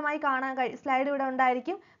മാത്രമായി കാണാൻ കഴിയും. സ്ലൈഡ് ഇവിടെ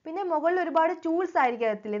ഉണ്ടായിരിക്കും, പിന്നെ മുകളിൽ ഒരുപാട് ടൂൾസ്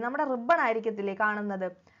ആയിരിക്കത്തില്ലേ, നമ്മുടെ റിബൺ ആയിരിക്കത്തില്ലേ കാണുന്നത്.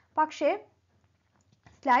 പക്ഷേ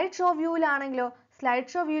സ്ലൈഡ് ഷോ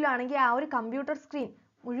വ്യൂവിലാണെങ്കിൽ ആ ഒരു കമ്പ്യൂട്ടർ സ്ക്രീൻ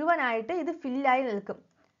മുഴുവനായിട്ട് ഇത് ഫില്ലായി നിൽക്കും.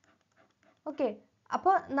 ഓക്കെ,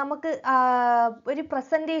 അപ്പോൾ നമുക്ക് ഒരു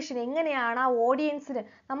പ്രസന്റേഷൻ എങ്ങനെയാണ് ആ ഓഡിയൻസിന്,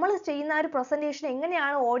 നമ്മൾ ചെയ്യുന്ന ഒരു പ്രസന്റേഷൻ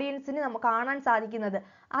എങ്ങനെയാണ് ഓഡിയൻസിന് നമുക്ക് കാണാൻ സാധിക്കുന്നത്,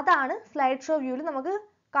 അതാണ് സ്ലൈഡ് ഷോ വ്യൂവിൽ നമുക്ക്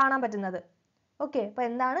കാണാൻ പറ്റുന്നത്. ഓക്കെ, അപ്പോൾ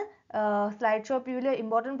എന്താണ് സ്ലൈഡ് ഷോ വ്യൂവിലെ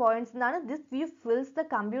ഇമ്പോർട്ടൻറ്റ് പോയിന്റ്സ് എന്താണ്? This view fils the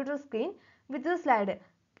computer screen with the slide.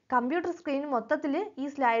 Computer screen മൊത്തത്തിൽ ഈ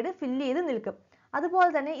സ്ലൈഡ് ഫില്ല് ചെയ്ത് നിൽക്കും. അതുപോലെ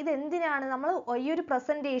തന്നെ ഇത് എന്തിനാണ്, നമ്മൾ ഈ ഒരു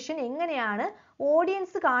പ്രസന്റേഷൻ എങ്ങനെയാണ്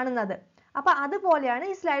ഓഡിയൻസ് കാണുന്നത്, അപ്പോൾ അതുപോലെയാണ്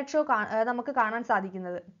ഈ സ്ലൈഡ് ഷോ നമുക്ക് കാണാൻ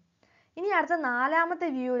സാധിക്കുന്നത്. ഇനി അടുത്ത 4ാമത്തെ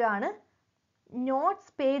വ്യൂവിലാണ്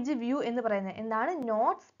നോട്ട്സ് പേജ് വ്യൂ എന്ന് പറയുന്നത്. എന്താണ്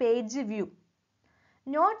notes page view?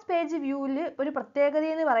 Notes page വ്യൂവിൽ ഒരു പ്രത്യേകത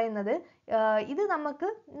എന്ന് പറയുന്നത് ഇത് നമുക്ക്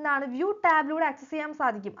എന്താണ് വ്യൂ ടാബിലൂടെ ആക്സസ് ചെയ്യാൻ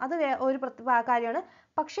സാധിക്കും. അത് ഒരു കാര്യമാണ്.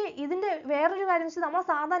 പക്ഷേ ഇതിന്റെ വേറൊരു കാര്യം വെച്ചാൽ നമ്മൾ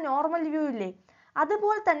സാധാരണ നോർമൽ വ്യൂ ഇല്ലേ,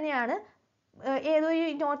 അതുപോലെ തന്നെയാണ് ഏതോ ഈ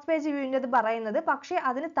നോട്ട്സ് പേജ് വ്യൂവിൻ്റെ അത് പറയുന്നത്. പക്ഷേ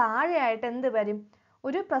അതിന് താഴെയായിട്ട് എന്ത് വരും?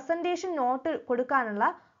 ഒരു പ്രസന്റേഷൻ നോട്ട് കൊടുക്കാനുള്ള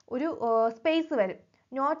ഒരു സ്പേസ് വരും.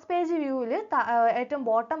 നോട്ട്സ് പേജ് വ്യൂവിൽ ഏറ്റവും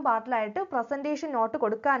ബോട്ടം പാർട്ടിലായിട്ട് പ്രസന്റേഷൻ നോട്ട്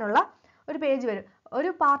കൊടുക്കാനുള്ള ഒരു പേജ് വരും,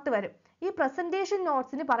 ഒരു പാർട്ട് വരും. ഈ പ്രസന്റേഷൻ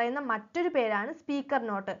നോട്ട്സിന് പറയുന്ന മറ്റൊരു പേരാണ് സ്പീക്കർ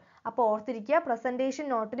നോട്ട്. അപ്പോൾ ഓർത്തിരിക്കുക, പ്രസന്റേഷൻ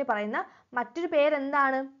നോട്ടിന് പറയുന്ന മറ്റൊരു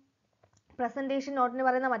പേരെന്താണ്? പ്രസന്റേഷൻ നോട്ടിന്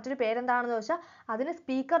പറയുന്ന മറ്റൊരു പേരെന്താണെന്ന് വെച്ചാൽ അതിന്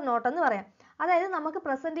സ്പീക്കർ നോട്ട് എന്ന് പറയാം. അതായത് നമുക്ക്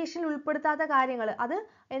പ്രസന്റേഷനിൽ ഉൾപ്പെടുത്താത്ത കാര്യങ്ങൾ അത്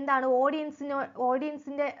എന്താണ്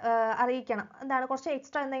ഓഡിയൻസിന്റെ അറിയിക്കണം. എന്താണ് കുറച്ച്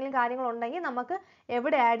എക്സ്ട്രാ എന്തെങ്കിലും കാര്യങ്ങൾ ഉണ്ടെങ്കിൽ നമുക്ക്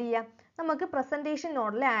എവിടെ ആഡ് ചെയ്യാം? നമുക്ക് പ്രസന്റേഷൻ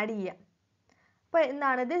നോട്ടിൽ ആഡ് ചെയ്യാം. അപ്പോൾ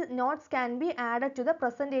എന്താണ് ഇത്? Notes can be added to the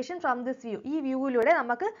presentation from this view. ഈ വ്യൂവിലൂടെ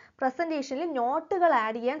നമുക്ക് പ്രസന്റേഷനിൽ നോട്ടുകൾ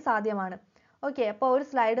ആഡ് ചെയ്യാൻ സാധ്യമാണ്. ഓക്കെ, അപ്പോൾ ഒരു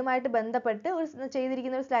സ്ലൈഡുമായിട്ട് ബന്ധപ്പെട്ട്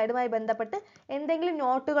ചെയ്തിരിക്കുന്ന ഒരു സ്ലൈഡുമായി ബന്ധപ്പെട്ട് എന്തെങ്കിലും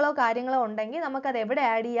നോട്ടുകളോ കാര്യങ്ങളോ ഉണ്ടെങ്കിൽ നമുക്കത് എവിടെ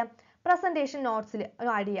ആഡ് ചെയ്യാം? പ്രസന്റേഷൻ നോട്ട്സിൽ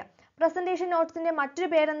ആഡ് ചെയ്യാം. പ്രസന്റേഷൻ നോട്ട്സിന്റെ മറ്റൊരു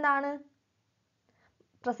പേരെന്താണ്?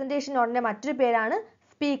 പ്രസന്റേഷൻ നോട്ടിന്റെ മറ്റൊരു പേരാണ്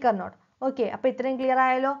സ്പീക്കർ നോട്ട്. ഓക്കെ, അപ്പോൾ ഇത്രയും ക്ലിയർ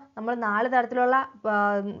ആയല്ലോ. നമ്മൾ 4 തരത്തിലുള്ള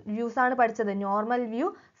വ്യൂസ് ആണ് പഠിച്ചത്. Normal view,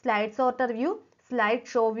 slide sorter view, slide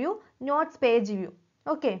show view, notes page view.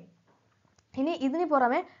 Okay, ഇനി ഇതിന്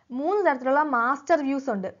പുറമെ 3 തരത്തിലുള്ള മാസ്റ്റർ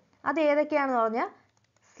വ്യൂസ് ഉണ്ട്. അത് ഏതൊക്കെയാണെന്ന് പറഞ്ഞാൽ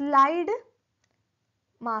സ്ലൈഡ്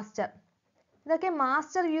മാസ്റ്റർ. ഇതൊക്കെ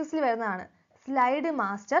മാസ്റ്റർ വ്യൂസിൽ വരുന്നതാണ്. Slide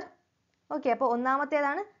master. ഓക്കെ, അപ്പോൾ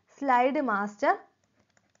ഒന്നാമത്തേതാണ് സ്ലൈഡ് മാസ്റ്റർ.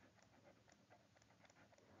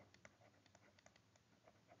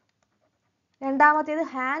 രണ്ടാമത്തേത്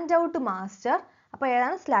ഹാൻഡ് ഔട്ട് മാസ്റ്റർ. അപ്പോൾ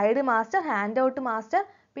ഏതാണ്? Slide master, hand out master.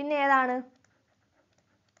 പിന്നെ ഏതാണ്?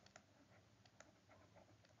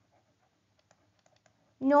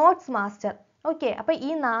 Notes master. ഓക്കെ, അപ്പോൾ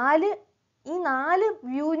ഈ നാല്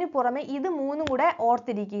വ്യൂവിന് പുറമെ ഇത് 3ഉം കൂടെ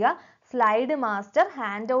ഓർത്തിരിക്കുക. Slide master,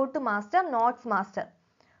 hand out master, notes master.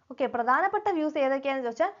 Okay, പ്രധാനപ്പെട്ട വ്യൂസ് ഏതൊക്കെയാണെന്ന്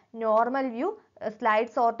ചോദിച്ചാൽ normal view,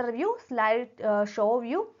 slide sorter view, slide show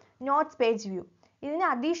view, notes page view. ഇതിന്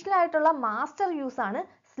അഡീഷണൽ ആയിട്ടുള്ള മാസ്റ്റർ വ്യൂസ് ആണ്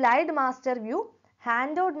slide master view,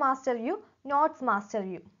 hand out master view, notes master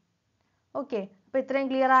view. Okay, അപ്പോൾ ഇത്രയും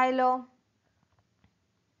clear ആയല്ലോ.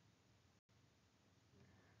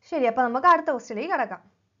 ശരി, അപ്പോൾ നമുക്ക് അടുത്ത ക്വസ്റ്റ്യനിലേക്ക് കടക്കാം.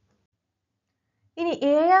 ഇനി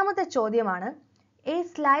 7ാമത്തെ ചോദ്യമാണ് A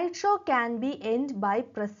slide show can be end by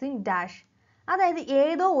pressing dash. അതായത്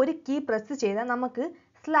ഏതോ ഒരു കീ പ്രസ് ചെയ്താൽ നമുക്ക്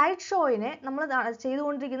സ്ലൈഡ് ഷോയിനെ, നമ്മൾ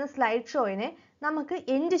ചെയ്തുകൊണ്ടിരിക്കുന്ന സ്ലൈഡ് ഷോയിനെ നമുക്ക്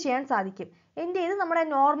എൻഡ് ചെയ്യാൻ സാധിക്കും. എൻഡ് ചെയ്ത് നമ്മുടെ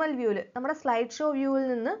നോർമൽ വ്യൂവിൽ, നമ്മുടെ സ്ലൈഡ് ഷോ വ്യൂവിൽ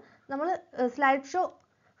നിന്ന് നമ്മൾ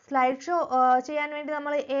സ്ലൈഡ് ഷോ ചെയ്യാൻ വേണ്ടി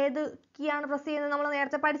നമ്മൾ ഏത് കീ ആണ് പ്രസ് ചെയ്യുന്നത്? നമ്മൾ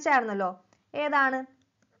നേരത്തെ പഠിച്ചായിരുന്നല്ലോ. ഏതാണ്?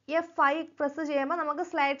 F5 പ്രസ് ചെയ്യുമ്പോൾ നമുക്ക്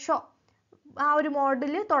സ്ലൈഡ് ഷോ ആ ഒരു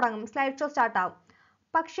മോഡിൽ തുടങ്ങും, സ്ലൈഡ് ഷോ സ്റ്റാർട്ട് ആവും.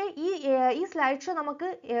 പക്ഷേ ഈ സ്ലൈഡ് ഷോ നമുക്ക്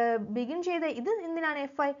ബിഗിൻ ചെയ്ത ഇത് എന്തിനാണ്?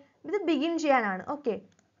 F5 ഇത് ബിഗിൻ ചെയ്യാനാണ്. ഓക്കെ,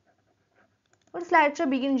 ഒരു സ്ലൈഡ് ഷോ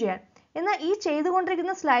ബിഗിൻ ചെയ്യാൻ. എന്നാൽ ഈ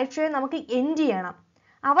ചെയ്തുകൊണ്ടിരിക്കുന്ന സ്ലൈഡ് ഷോയെ നമുക്ക് എൻഡ് ചെയ്യണം,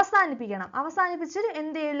 അവസാനിപ്പിക്കണം. അവസാനിപ്പിച്ച്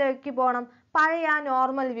എന്തിലേക്ക് പോകണം? പഴയ ആ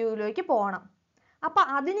നോർമൽ വ്യൂവിലേക്ക് പോകണം. അപ്പം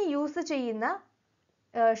അതിന് യൂസ് ചെയ്യുന്ന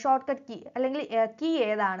ഷോർട്ട് കട്ട് കീ അല്ലെങ്കിൽ കീ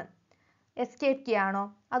ഏതാണ്? എസ്കേപ്പ് കീ ആണോ?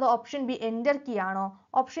 അതോ ഓപ്ഷൻ ബി എൻ്റർ കീ ആണോ?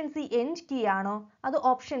 ഓപ്ഷൻ സി എൻഡ് കീ ആണോ? അതോ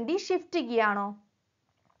ഓപ്ഷൻ ഡി ഷിഫ്റ്റ് കീ ആണോ?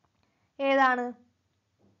 ഏതാണ്?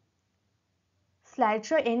 Slide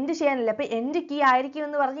show end ചെയ്യാനല്ല. അപ്പം എൻഡ് കീ ആയിരിക്കും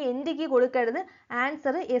എന്ന് പറഞ്ഞ് എൻഡ് കീ കൊടുക്കരുത്.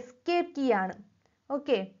 ആൻസർ എസ്കേപ്പ് കീ ആണ്.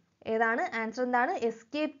 ഓക്കെ, ഏതാണ് ആൻസർ? എന്താണ്?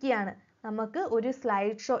 എസ്കേപ്പ് കീ ആണ്. നമുക്ക് ഒരു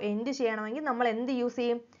സ്ലൈഡ് ഷോ എൻഡ് ചെയ്യണമെങ്കിൽ നമ്മൾ എന്ത് യൂസ്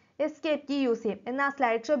ചെയ്യും? എസ്കേപ്പ് കീ യൂസ് ചെയ്യും. എന്നാൽ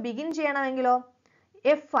slide show begin ചെയ്യണമെങ്കിലോ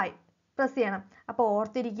F5 press ചെയ്യണം. അപ്പോൾ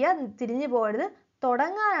ഓർത്തിരിക്കുക, തിരിഞ്ഞു പോകരുത്.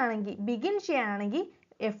 തുടങ്ങാനാണെങ്കിൽ, ബിഗിൻ ചെയ്യാനാണെങ്കിൽ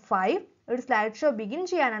F5, ഒരു സ്ലൈഡ് ഷോ ബിഗിൻ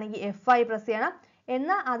ചെയ്യാനാണെങ്കിൽ F5 പ്രസ് ചെയ്യണം.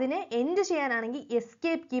 എന്നാൽ അതിനെ എൻഡ് ചെയ്യാനാണെങ്കിൽ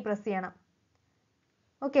എസ്കേപ്പ് കീ പ്രസ് ചെയ്യണം.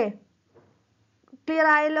 ഓക്കെ, ക്ലിയർ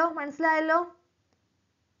ആയല്ലോ? മനസ്സിലായല്ലോ?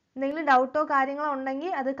 എന്തെങ്കിലും ഡൗട്ടോ കാര്യങ്ങളോ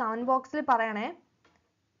ഉണ്ടെങ്കിൽ അത് കമന്റ് ബോക്സിൽ പറയണേ.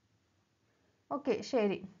 ഓക്കെ,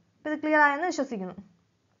 ശരി. ഇത് ക്ലിയർ ആയെന്ന് വിശ്വസിക്കുന്നു.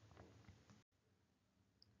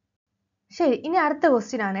 ശരി, ഇനി അടുത്ത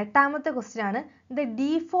ക്വസ്റ്റ്യൻ ആണ്, 8ാമത്തെ ക്വസ്റ്റ്യൻ ആണ്. The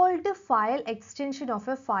default file extension of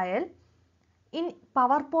A file in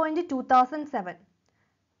PowerPoint 2007.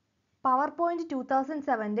 PowerPoint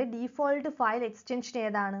 2007ന്റെ default file extension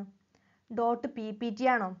ഏതാണ്? .ppt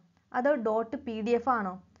ആണോ? അതോ .pdf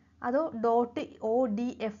ആണോ? അതോ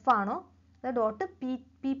 .odf ആണോ? അതോ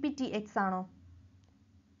 .pptx ആണോ?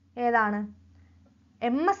 ഏതാണ്?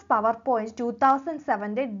 MS PowerPoint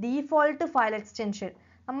 2007ന്റെ default file extension.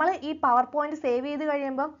 നമ്മൾ ഈ PowerPoint സേവ് ചെയ്ത്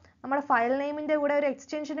കഴിയുമ്പോൾ നമ്മുടെ ഫയൽ നെയിമിന്റെ കൂടെ ഒരു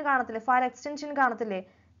എക്സ്റ്റൻഷൻ കാണത്തില്ലേ? ഫയൽ എക്സ്റ്റൻഷൻ കാണത്തില്ലേ?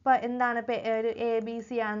 ഇപ്പൊ എന്താണ് ഒരു ABC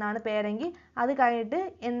ആണെന്നാണ് പേരെങ്കിൽ അത് കഴിഞ്ഞിട്ട്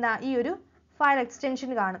എന്താ ഈ ഒരു ഫയൽ എക്സ്റ്റൻഷൻ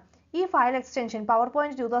കാണും. ഈ file extension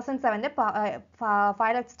PowerPoint 2007ന്റെ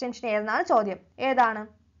file extension ഏതെന്നാണ് ചോദ്യം. ഏതാണ്?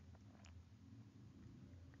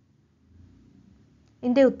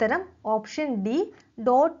 ഇതിന്റെ ഉത്തരം ഓപ്ഷൻ ഡി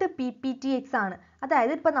 .pptx ആണ്.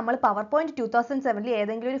 അതായത് ഇപ്പൊ നമ്മൾ PowerPoint 2007ൽ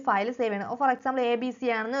ഏതെങ്കിലും ഒരു ഫയൽ സേവ് ചെയ്യണം. ഫോർ എക്സാമ്പിൾ ABC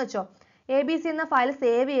ആണെന്ന് വെച്ചോ. ABC എന്ന ഫയൽ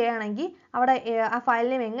സേവ് ചെയ്യുകയാണെങ്കിൽ അവിടെ ആ ഫയൽ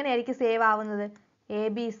നെയിം എങ്ങനെയായിരിക്കും സേവ് ആവുന്നത്?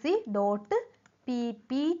 abc.pptx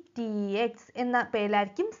എന്ന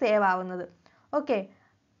പേരിലായിരിക്കും സേവ് ആവുന്നത്. ഓക്കെ,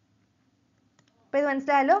 അപ്പൊ ഇത്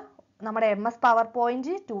മനസ്സിലായല്ലോ? നമ്മുടെ MS PowerPoint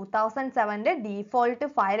 2007ന്റെ default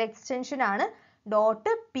file extension ആണ്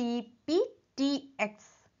 .pptx.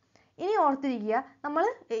 ഇനി ഓർത്തിരിക്കുക, നമ്മൾ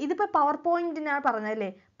ഇതിപ്പോൾ PowerPointനാണ് പറഞ്ഞതല്ലേ.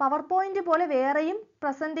 PowerPoint പോലെ വേറെയും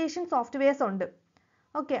പ്രസന്റേഷൻ സോഫ്റ്റ്വെയർസ് ഉണ്ട്.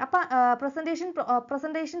 ഓക്കെ, അപ്പം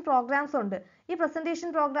പ്രസന്റേഷൻ പ്രോഗ്രാംസ് ഉണ്ട്. ഈ പ്രസന്റേഷൻ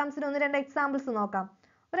പ്രോഗ്രാംസിന് 1-2 എക്സാമ്പിൾസ് നോക്കാം.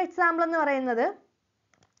 ഒരു എക്സാമ്പിൾ എന്ന് പറയുന്നത്,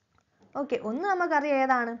 ഓക്കെ, ഒന്ന് നമുക്കറിയാം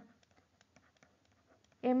ഏതാണ്?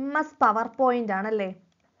 MS PowerPoint ആണല്ലേ.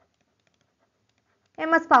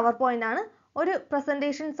 MS PowerPoint ആണ് ഒരു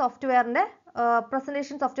പ്രസന്റേഷൻ സോഫ്റ്റ്വെയർ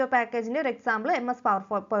പാക്കേജിന്റെ ഒരു എക്സാമ്പിൾ MS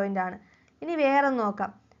PowerPoint ആണ്. ഇനി വേറെ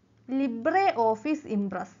നോക്കാം, LibreOffice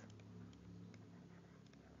Impress.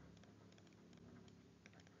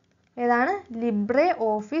 ഏതാണ്?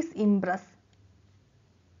 LibreOffice Impress.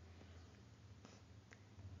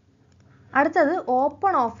 അടുത്തത്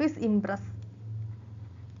OpenOffice Impress.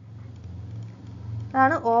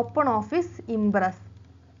 അതാണ് OpenOffice Impress.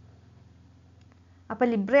 അപ്പോൾ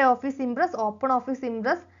LibreOffice Impress, OpenOffice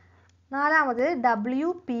Impress. 4ാമത്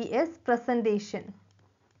WPS Presentation.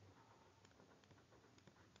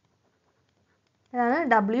 അതാണ്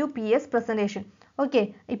WPS Presentation. ഓക്കെ,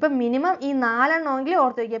 ഇപ്പം മിനിമം ഈ 4 എണ്ണമെങ്കിലും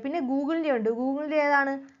ഓർത്ത് വയ്ക്കുക. പിന്നെ ഗൂഗിളിൻ്റെ ഉണ്ട്. ഗൂഗിളിൻ്റെ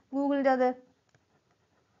ഏതാണ്? ഗൂഗിളിൻ്റെ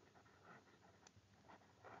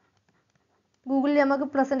ഗൂഗിളിൽ നമുക്ക്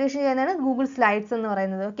പ്രസന്റേഷൻ ചെയ്യുന്നതാണ് ഗൂഗിൾ സ്ലൈഡ്സ് എന്ന്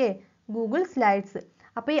പറയുന്നത്. Okay, Google slides.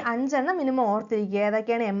 അപ്പോൾ ഈ 5 എണ്ണം മിനിമം ഓർത്തിരിക്കുക.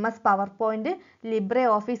 ഏതൊക്കെയാണ്? MS PowerPoint,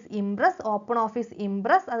 LibreOffice Impress, OpenOffice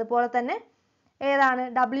Impress, അതുപോലെ തന്നെ ഏതാണ്?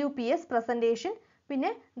 WPS Presentation, പിന്നെ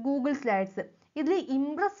ഗൂഗിൾ സ്ലൈഡ്സ്. ഇതിൽ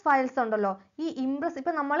ഇംപ്രസ് ഫയൽസ് ഉണ്ടല്ലോ. ഈ ഇംപ്രസ്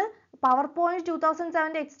ഇപ്പം നമ്മൾ PowerPoint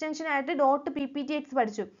 2007ന്റെ എക്സ്റ്റൻഷൻ ആയിട്ട് .pptx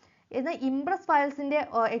പഠിച്ചു. എന്നാൽ ഇംപ്രസ് ഫയൽസിന്റെ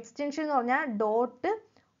എക്സ്റ്റൻഷൻ എന്ന് പറഞ്ഞാൽ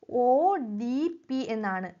 .odp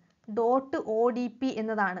എന്നാണ്. .odp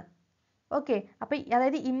എന്നതാണ്. ഓക്കെ, അപ്പം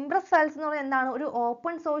അതായത് ഇംപ്രസ് ഫയൽസ് എന്ന് പറഞ്ഞാൽ എന്താണ്? ഒരു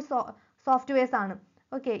ഓപ്പൺ സോഴ്സ് സോഫ്റ്റ്വെയർസ് ആണ്.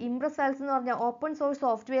 ഓക്കെ, ഇംപ്രസ് ഫയൽസ് എന്ന് പറഞ്ഞാൽ ഓപ്പൺ സോഴ്സ്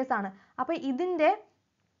സോഫ്റ്റ്വെയർസ് ആണ്. അപ്പം ഇതിന്റെ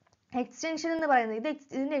എക്സ്റ്റൻഷൻ എന്ന് പറയുന്നത്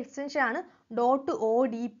ഇതിന്റെ എക്സ്റ്റൻഷൻ ആണ്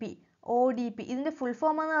 .odp. ODP. ഇതിന്റെ ഫുൾ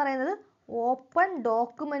ഫോം എന്ന് പറയുന്നത് ഓപ്പൺ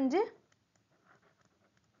ഡോക്യുമെന്റ്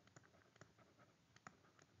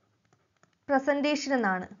പ്രസന്റേഷൻ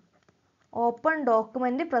എന്നാണ്. ഓപ്പൺ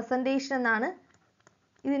ഡോക്യുമെന്റ് പ്രസന്റേഷൻ എന്നാണ്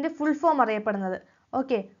ഇതിന്റെ ഫുൾ ഫോം അറിയപ്പെടുന്നത്.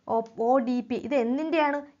 ഓക്കെ, ODP ഇത്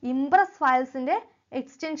എന്തിന്റെയാണ്? ഇംപ്രസ് ഫയൽസിന്റെ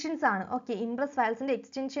എക്സ്റ്റൻഷൻസ് ആണ്. ഓക്കെ, ഇംപ്രസ് ഫയൽസിന്റെ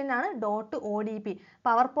എക്സ്റ്റൻഷൻ ആണ് .odp.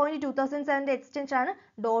 പവർ പോയിന്റ് 2007 എക്സ്റ്റൻഷൻ ആണ്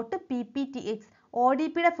 .pptx.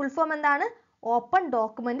 ODP യുടെ ഫുൾ ഫോം എന്താണ്? Open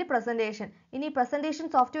document presentation. ഇനി പ്രസന്റേഷൻ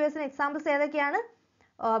സോഫ്റ്റ്വെയർസിന് എക്സാമ്പിൾസ് ഏതൊക്കെയാണ്?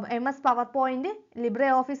 MS PowerPoint,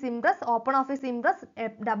 LibreOffice Impress, OpenOffice Impress,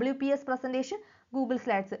 WPS presentation, Google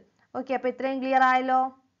Slides. Okay, അപ്പോൾ ഇത്രയും ക്ലിയർ ആയല്ലോ?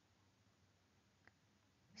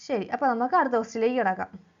 ശരി, അപ്പോൾ നമുക്ക് അടുത്ത ക്വസ്റ്റ്യനിലേക്ക്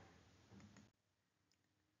കിടക്കാം.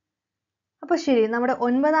 അപ്പോൾ ശരി, നമ്മുടെ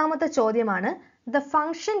 9ാമത്തെ ചോദ്യമാണ് the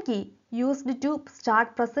function key used to start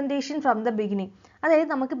presentation from the beginning. അതായത്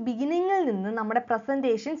നമുക്ക് ബിഗിനിങ്ങിൽ നിന്ന് നമ്മുടെ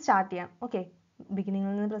പ്രസന്റേഷൻ സ്റ്റാർട്ട് ചെയ്യാം. ഓക്കെ,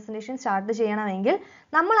 ബിഗിനിങ്ങിൽ നിന്ന് പ്രസന്റേഷൻ സ്റ്റാർട്ട് ചെയ്യണമെങ്കിൽ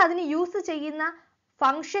നമ്മൾ അതിന് യൂസ് ചെയ്യുന്ന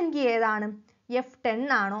ഫംഗ്ഷൻ കീ ഏതാണ്? F10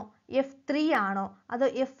 ആണോ, F3 ആണോ, അതോ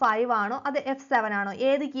F5 ആണോ, അതോ F7 ആണോ?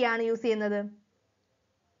 ഏത് കീ ആണ് യൂസ് ചെയ്യുന്നത്?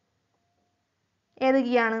 ഏത്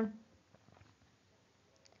കീ ആണ്?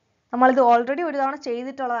 നമ്മളിത് ഓൾറെഡി ഒരു തവണ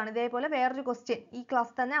ചെയ്തിട്ടുള്ളതാണ്. ഇതേപോലെ വേറൊരു ക്വസ്റ്റ്യൻ ഈ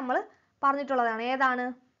ക്ലാസ് തന്നെ നമ്മൾ പറഞ്ഞിട്ടുള്ളതാണ്. ഏതാണ്?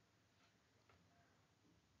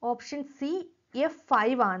 ഓപ്ഷൻ സി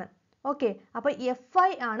F5 ആണ്. ഓക്കെ, അപ്പോൾ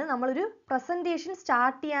F5 ആണ് നമ്മളൊരു പ്രസന്റേഷൻ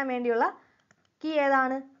സ്റ്റാർട്ട് ചെയ്യാൻ വേണ്ടിയുള്ള കീ.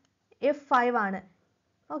 ഏതാണ്? F5 ആണ്.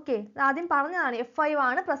 ഓക്കെ, ആദ്യം പറഞ്ഞതാണ് F5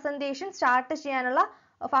 ആണ് പ്രസന്റേഷൻ സ്റ്റാർട്ട് ചെയ്യാനുള്ള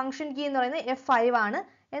ഫംഗ്ഷൻ കീ എന്ന് പറയുന്നത് F5 ആണ്.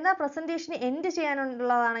 എന്നാൽ പ്രസന്റേഷൻ എൻഡ്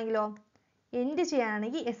ചെയ്യാനുള്ളതാണെങ്കിലോ? എൻഡ്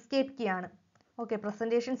ചെയ്യാനാണെങ്കിൽ എസ്കേപ്പ് കീ ആണ്. ഓക്കെ,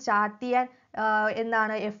 പ്രസന്റേഷൻ സ്റ്റാർട്ട് ചെയ്യാൻ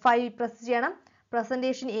എന്താണ് F5 പ്രസ് ചെയ്യണം.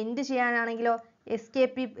 Presentation end ചെയ്യാനാണെങ്കിലോ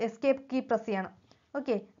escape key press ചെയ്യണം.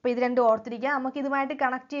 ഓക്കെ, അപ്പോൾ ഇത് രണ്ടും ഓർത്തിരിക്കുക. നമുക്ക് ഇതുമായിട്ട്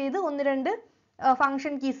കണക്ട് ചെയ്ത് 1-2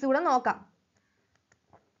 ഫംഗ്ഷൻ കീസ് കൂടെ നോക്കാം.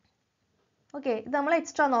 ഓക്കെ, ഇത് നമ്മൾ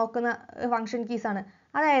എക്സ്ട്രാ നോക്കുന്ന ഫംഗ്ഷൻ കീസ് ആണ്.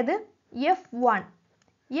 അതായത്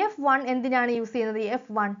F1 എന്തിനാണ് യൂസ് ചെയ്യുന്നത്?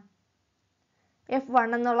 F1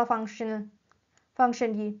 എന്നുള്ള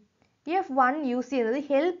ഫംഗ്ഷൻ കീ F1 യൂസ് ചെയ്യുന്നത്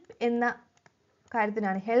ഹെൽപ്പ് എന്ന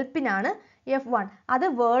കാര്യത്തിനാണ്. ഹെൽപ്പിനാണ് F1. അത്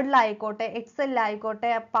വേർഡിലായിക്കോട്ടെ, എക്സലിലായിക്കോട്ടെ,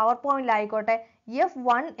 പവർ പോയിന്റിലായിക്കോട്ടെ,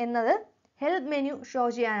 F1 എന്നത് ഹെൽപ്പ് മെനു ഷോ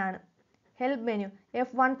ചെയ്യാനാണ്. ഹെൽപ്പ് മെനു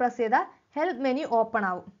F1 പ്രസ് ചെയ്താൽ ഹെൽപ്പ് മെനു ഓപ്പൺ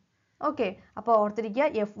ആവും. ഓക്കെ, അപ്പോൾ ഓർത്തിരിക്കുക,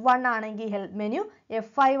 F1 ആണെങ്കിൽ ഹെൽപ്പ് മെനു,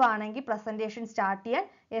 F5 ആണെങ്കിൽ പ്രസന്റേഷൻ സ്റ്റാർട്ട് ചെയ്യാൻ,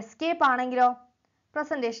 എസ്കേപ്പ് ആണെങ്കിലോ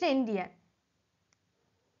പ്രസന്റേഷൻ എൻഡ് ചെയ്യാൻ.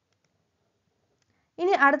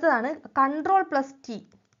 ഇനി അടുത്തതാണ് control plus T.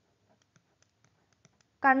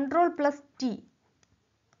 Control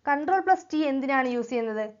plus T എന്തിനാണ് യൂസ്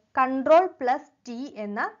ചെയ്യുന്നത്? കൺട്രോൾ പ്ലസ് ടി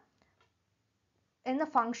എന്ന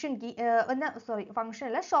ഫംഗ്ഷൻ കീ ഫംഗ്ഷൻ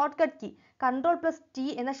അല്ല, short cut key. Control plus T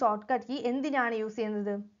എന്ന ഷോർട്ട് കട്ട് കീ എന്തിനാണ് യൂസ്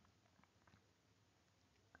ചെയ്യുന്നത്?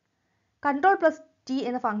 കൺട്രോൾ പ്ലസ് ടി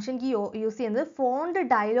എന്ന ഫംഗ്ഷൻ കീ യൂസ് ചെയ്യുന്നത് font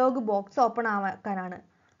dialogue box open ആക്കാനാണ്.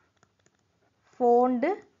 Font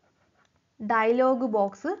dialogue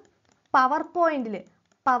box power പോയിന്റിൽ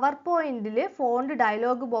font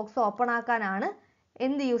dialogue box open ആക്കാനാണ്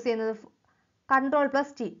എന്ത് use ചെയ്യുന്നത്? Control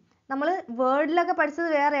plus T. നമ്മൾ വേർഡിലൊക്കെ പഠിച്ചത്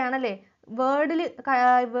വേറെയാണല്ലേ.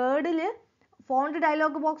 വേർഡിൽ ഫോണ്ട്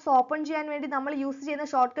ഡയലോഗ് ബോക്സ് ഓപ്പൺ ചെയ്യാൻ വേണ്ടി നമ്മൾ യൂസ് ചെയ്യുന്ന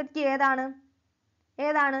ഷോർട്ട് കട്ട് കീ ഏതാണ്?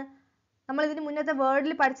 നമ്മൾ ഇതിന് മുന്നത്തെ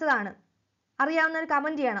വേർഡിൽ പഠിച്ചതാണ്. അറിയാവുന്നവർ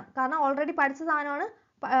കമന്റ് ചെയ്യണം. കാരണം ഓൾറെഡി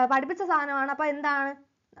പഠിപ്പിച്ച സാധനമാണ്. അപ്പോൾ എന്താണ്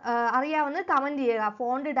അറിയാവുന്നവർ കമന്റ് ചെയ്യുക.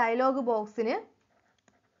 ഫോണ്ട് ഡയലോഗ്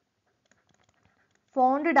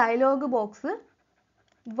ബോക്സ്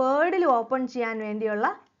വേർഡിൽ ഓപ്പൺ ചെയ്യാൻ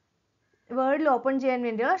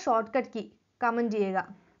വേണ്ടിയുള്ള ഷോർട്ട് കട്ട് കീ കമന്റ് ചെയ്യുക.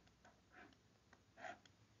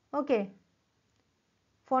 Okay,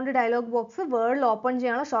 font dialogue box വേർഡിൽ open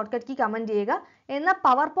ചെയ്യാനുള്ള ഷോർട്ട് കട്ട് കീ കമന്റ് ചെയ്യുക. എന്നാൽ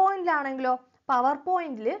പവർ പോയിന്റിലാണെങ്കിലോ, പവർ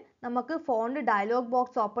പോയിന്റിൽ നമുക്ക് ഫോണ്ട് ഡയലോഗ്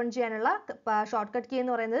ബോക്സ് ഓപ്പൺ ചെയ്യാനുള്ള ഷോർട്ട് കട്ട് കീ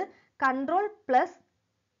എന്ന് പറയുന്നത് കൺട്രോൾ പ്ലസ്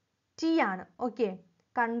ടി ആണ്. ഓക്കെ,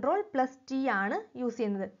 കൺട്രോൾ പ്ലസ് ടി ആണ് യൂസ്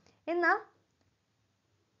ചെയ്യുന്നത്. എന്നാൽ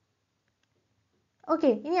ഓക്കെ,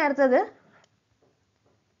 ഇനി അടുത്തത്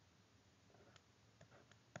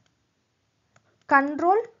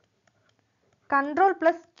control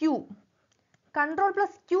plus Q. Control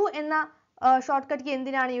plus Q എന്ന ഷോർട്ട് കട്ട് കീ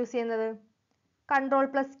എന്തിനാണ് യൂസ് ചെയ്യുന്നത്? കൺട്രോൾ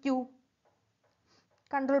പ്ലസ്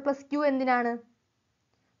ക്യൂ എന്തിനാണ്?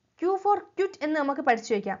 ക്യൂ ഫോർ ക്വിറ്റ് എന്ന് നമുക്ക്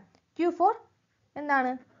പഠിച്ചു വയ്ക്കാം. ക്യൂ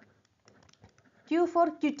ഫോർ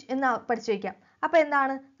ക്വിറ്റ് എന്ന് പഠിച്ചു വയ്ക്കാം. അപ്പോൾ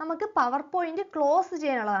എന്താണ്? നമുക്ക് power point close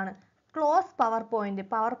ചെയ്യാനുള്ളതാണ്. Close power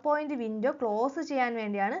point window close ചെയ്യാൻ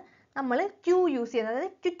വേണ്ടിയാണ് നമ്മൾ ക്യൂ യൂസ് ചെയ്യുന്നത്.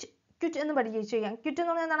 അതായത് ക്വിറ്റ് എന്ന് പഠിച്ചു വയ്ക്കാം. ക്വിറ്റ്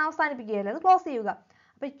എന്ന് പറഞ്ഞാൽ എന്താണ്? അവസാനിപ്പിക്കുകയല്ല, അത് ക്ലോസ് ചെയ്യുക.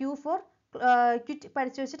 അപ്പോൾ ക്യൂ ഫോർ ക്വിറ്റ്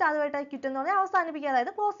പഠിച്ചു വെച്ചിട്ട് അതുമായിട്ട് ക്വിറ്റ് എന്ന് പറഞ്ഞാൽ അവസാനിപ്പിക്കുക,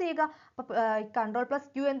 അതായത് ക്ലോസ് ചെയ്യുക. അപ്പോൾ കൺട്രോൾ പ്ലസ്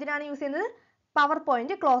ക്യൂ എന്തിനാണ് യൂസ് ചെയ്യുന്നത്? പവർ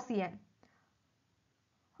പോയിന്റ് ക്ലോസ് ചെയ്യാൻ.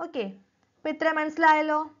 ഓക്കെ, അപ്പോൾ ഇത്രയും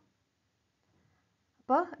മനസ്സിലായല്ലോ.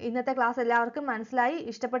 അപ്പോൾ ഇന്നത്തെ ക്ലാസ് എല്ലാവർക്കും മനസ്സിലായി,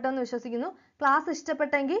 ഇഷ്ടപ്പെട്ടെന്ന് വിശ്വസിക്കുന്നു. ക്ലാസ്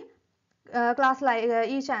ഇഷ്ടപ്പെട്ടെങ്കിൽ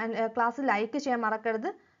ക്ലാസ് ലൈക്ക് ചെയ്യാൻ മറക്കരുത്.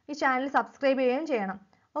 ഈ ചാനൽ സബ്സ്ക്രൈബ് ചെയ്യുകയും ചെയ്യണം.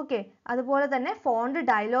 ഓക്കെ, അതുപോലെ തന്നെ ഫോണ്ട്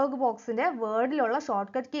ഡയലോഗ് ബോക്സിന്റെ വേർഡിലുള്ള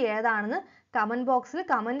ഷോർട്ട് കട്ട് കീ ഏതാണെന്ന് കമന്റ് ബോക്സിൽ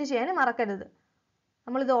കമന്റ് ചെയ്യാൻ മറക്കരുത്.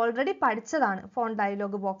 നമ്മളിത് ഓൾറെഡി പഠിച്ചതാണ്. ഫോണ്ട്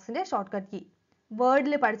ഡയലോഗ് ബോക്സിന്റെ ഷോർട്ട് കട്ട് കീ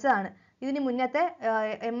വേർഡിൽ പഠിച്ചതാണ്. ഇതിന് മുന്നത്തെ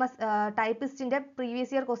MS ടൈപ്പിസ്റ്റിന്റെ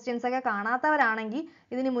പ്രീവിയസ് ഇയർ ക്വസ്റ്റ്യൻസ് ഒക്കെ കാണാത്തവരാണെങ്കിൽ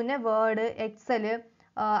ഇതിന് മുന്നേ വേർഡ്, എക്സൽ,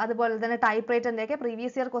 അതുപോലെ തന്നെ ടൈപ്പ് റൈറ്ററിന്റെ ഒക്കെ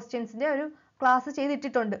പ്രീവിയസ് ഇയർ ക്വസ്റ്റ്യൻസിന്റെ ഒരു ക്ലാസ്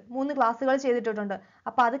ചെയ്തിട്ടിട്ടുണ്ട്. 3 ക്ലാസ്സുകൾ ചെയ്തിട്ടുണ്ട്.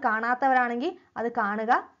 അപ്പോൾ അത് കാണാത്തവരാണെങ്കിൽ അത്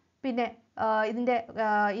കാണുക. പിന്നെ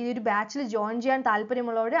ഈ ഒരു ബാച്ചിൽ ജോയിൻ ചെയ്യാൻ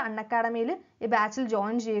താല്പര്യമുള്ളവർ അൺഅക്കാഡമിയിൽ ഈ ബാച്ചിൽ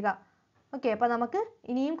ജോയിൻ ചെയ്യുക. ഓക്കെ, അപ്പോൾ നമുക്ക്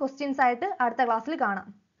ഇനിയും ക്വസ്റ്റ്യൻസ് ആയിട്ട് അടുത്ത ക്ലാസ്സിൽ കാണാം.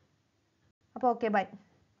 അപ്പോൾ ഓക്കെ, ബൈ.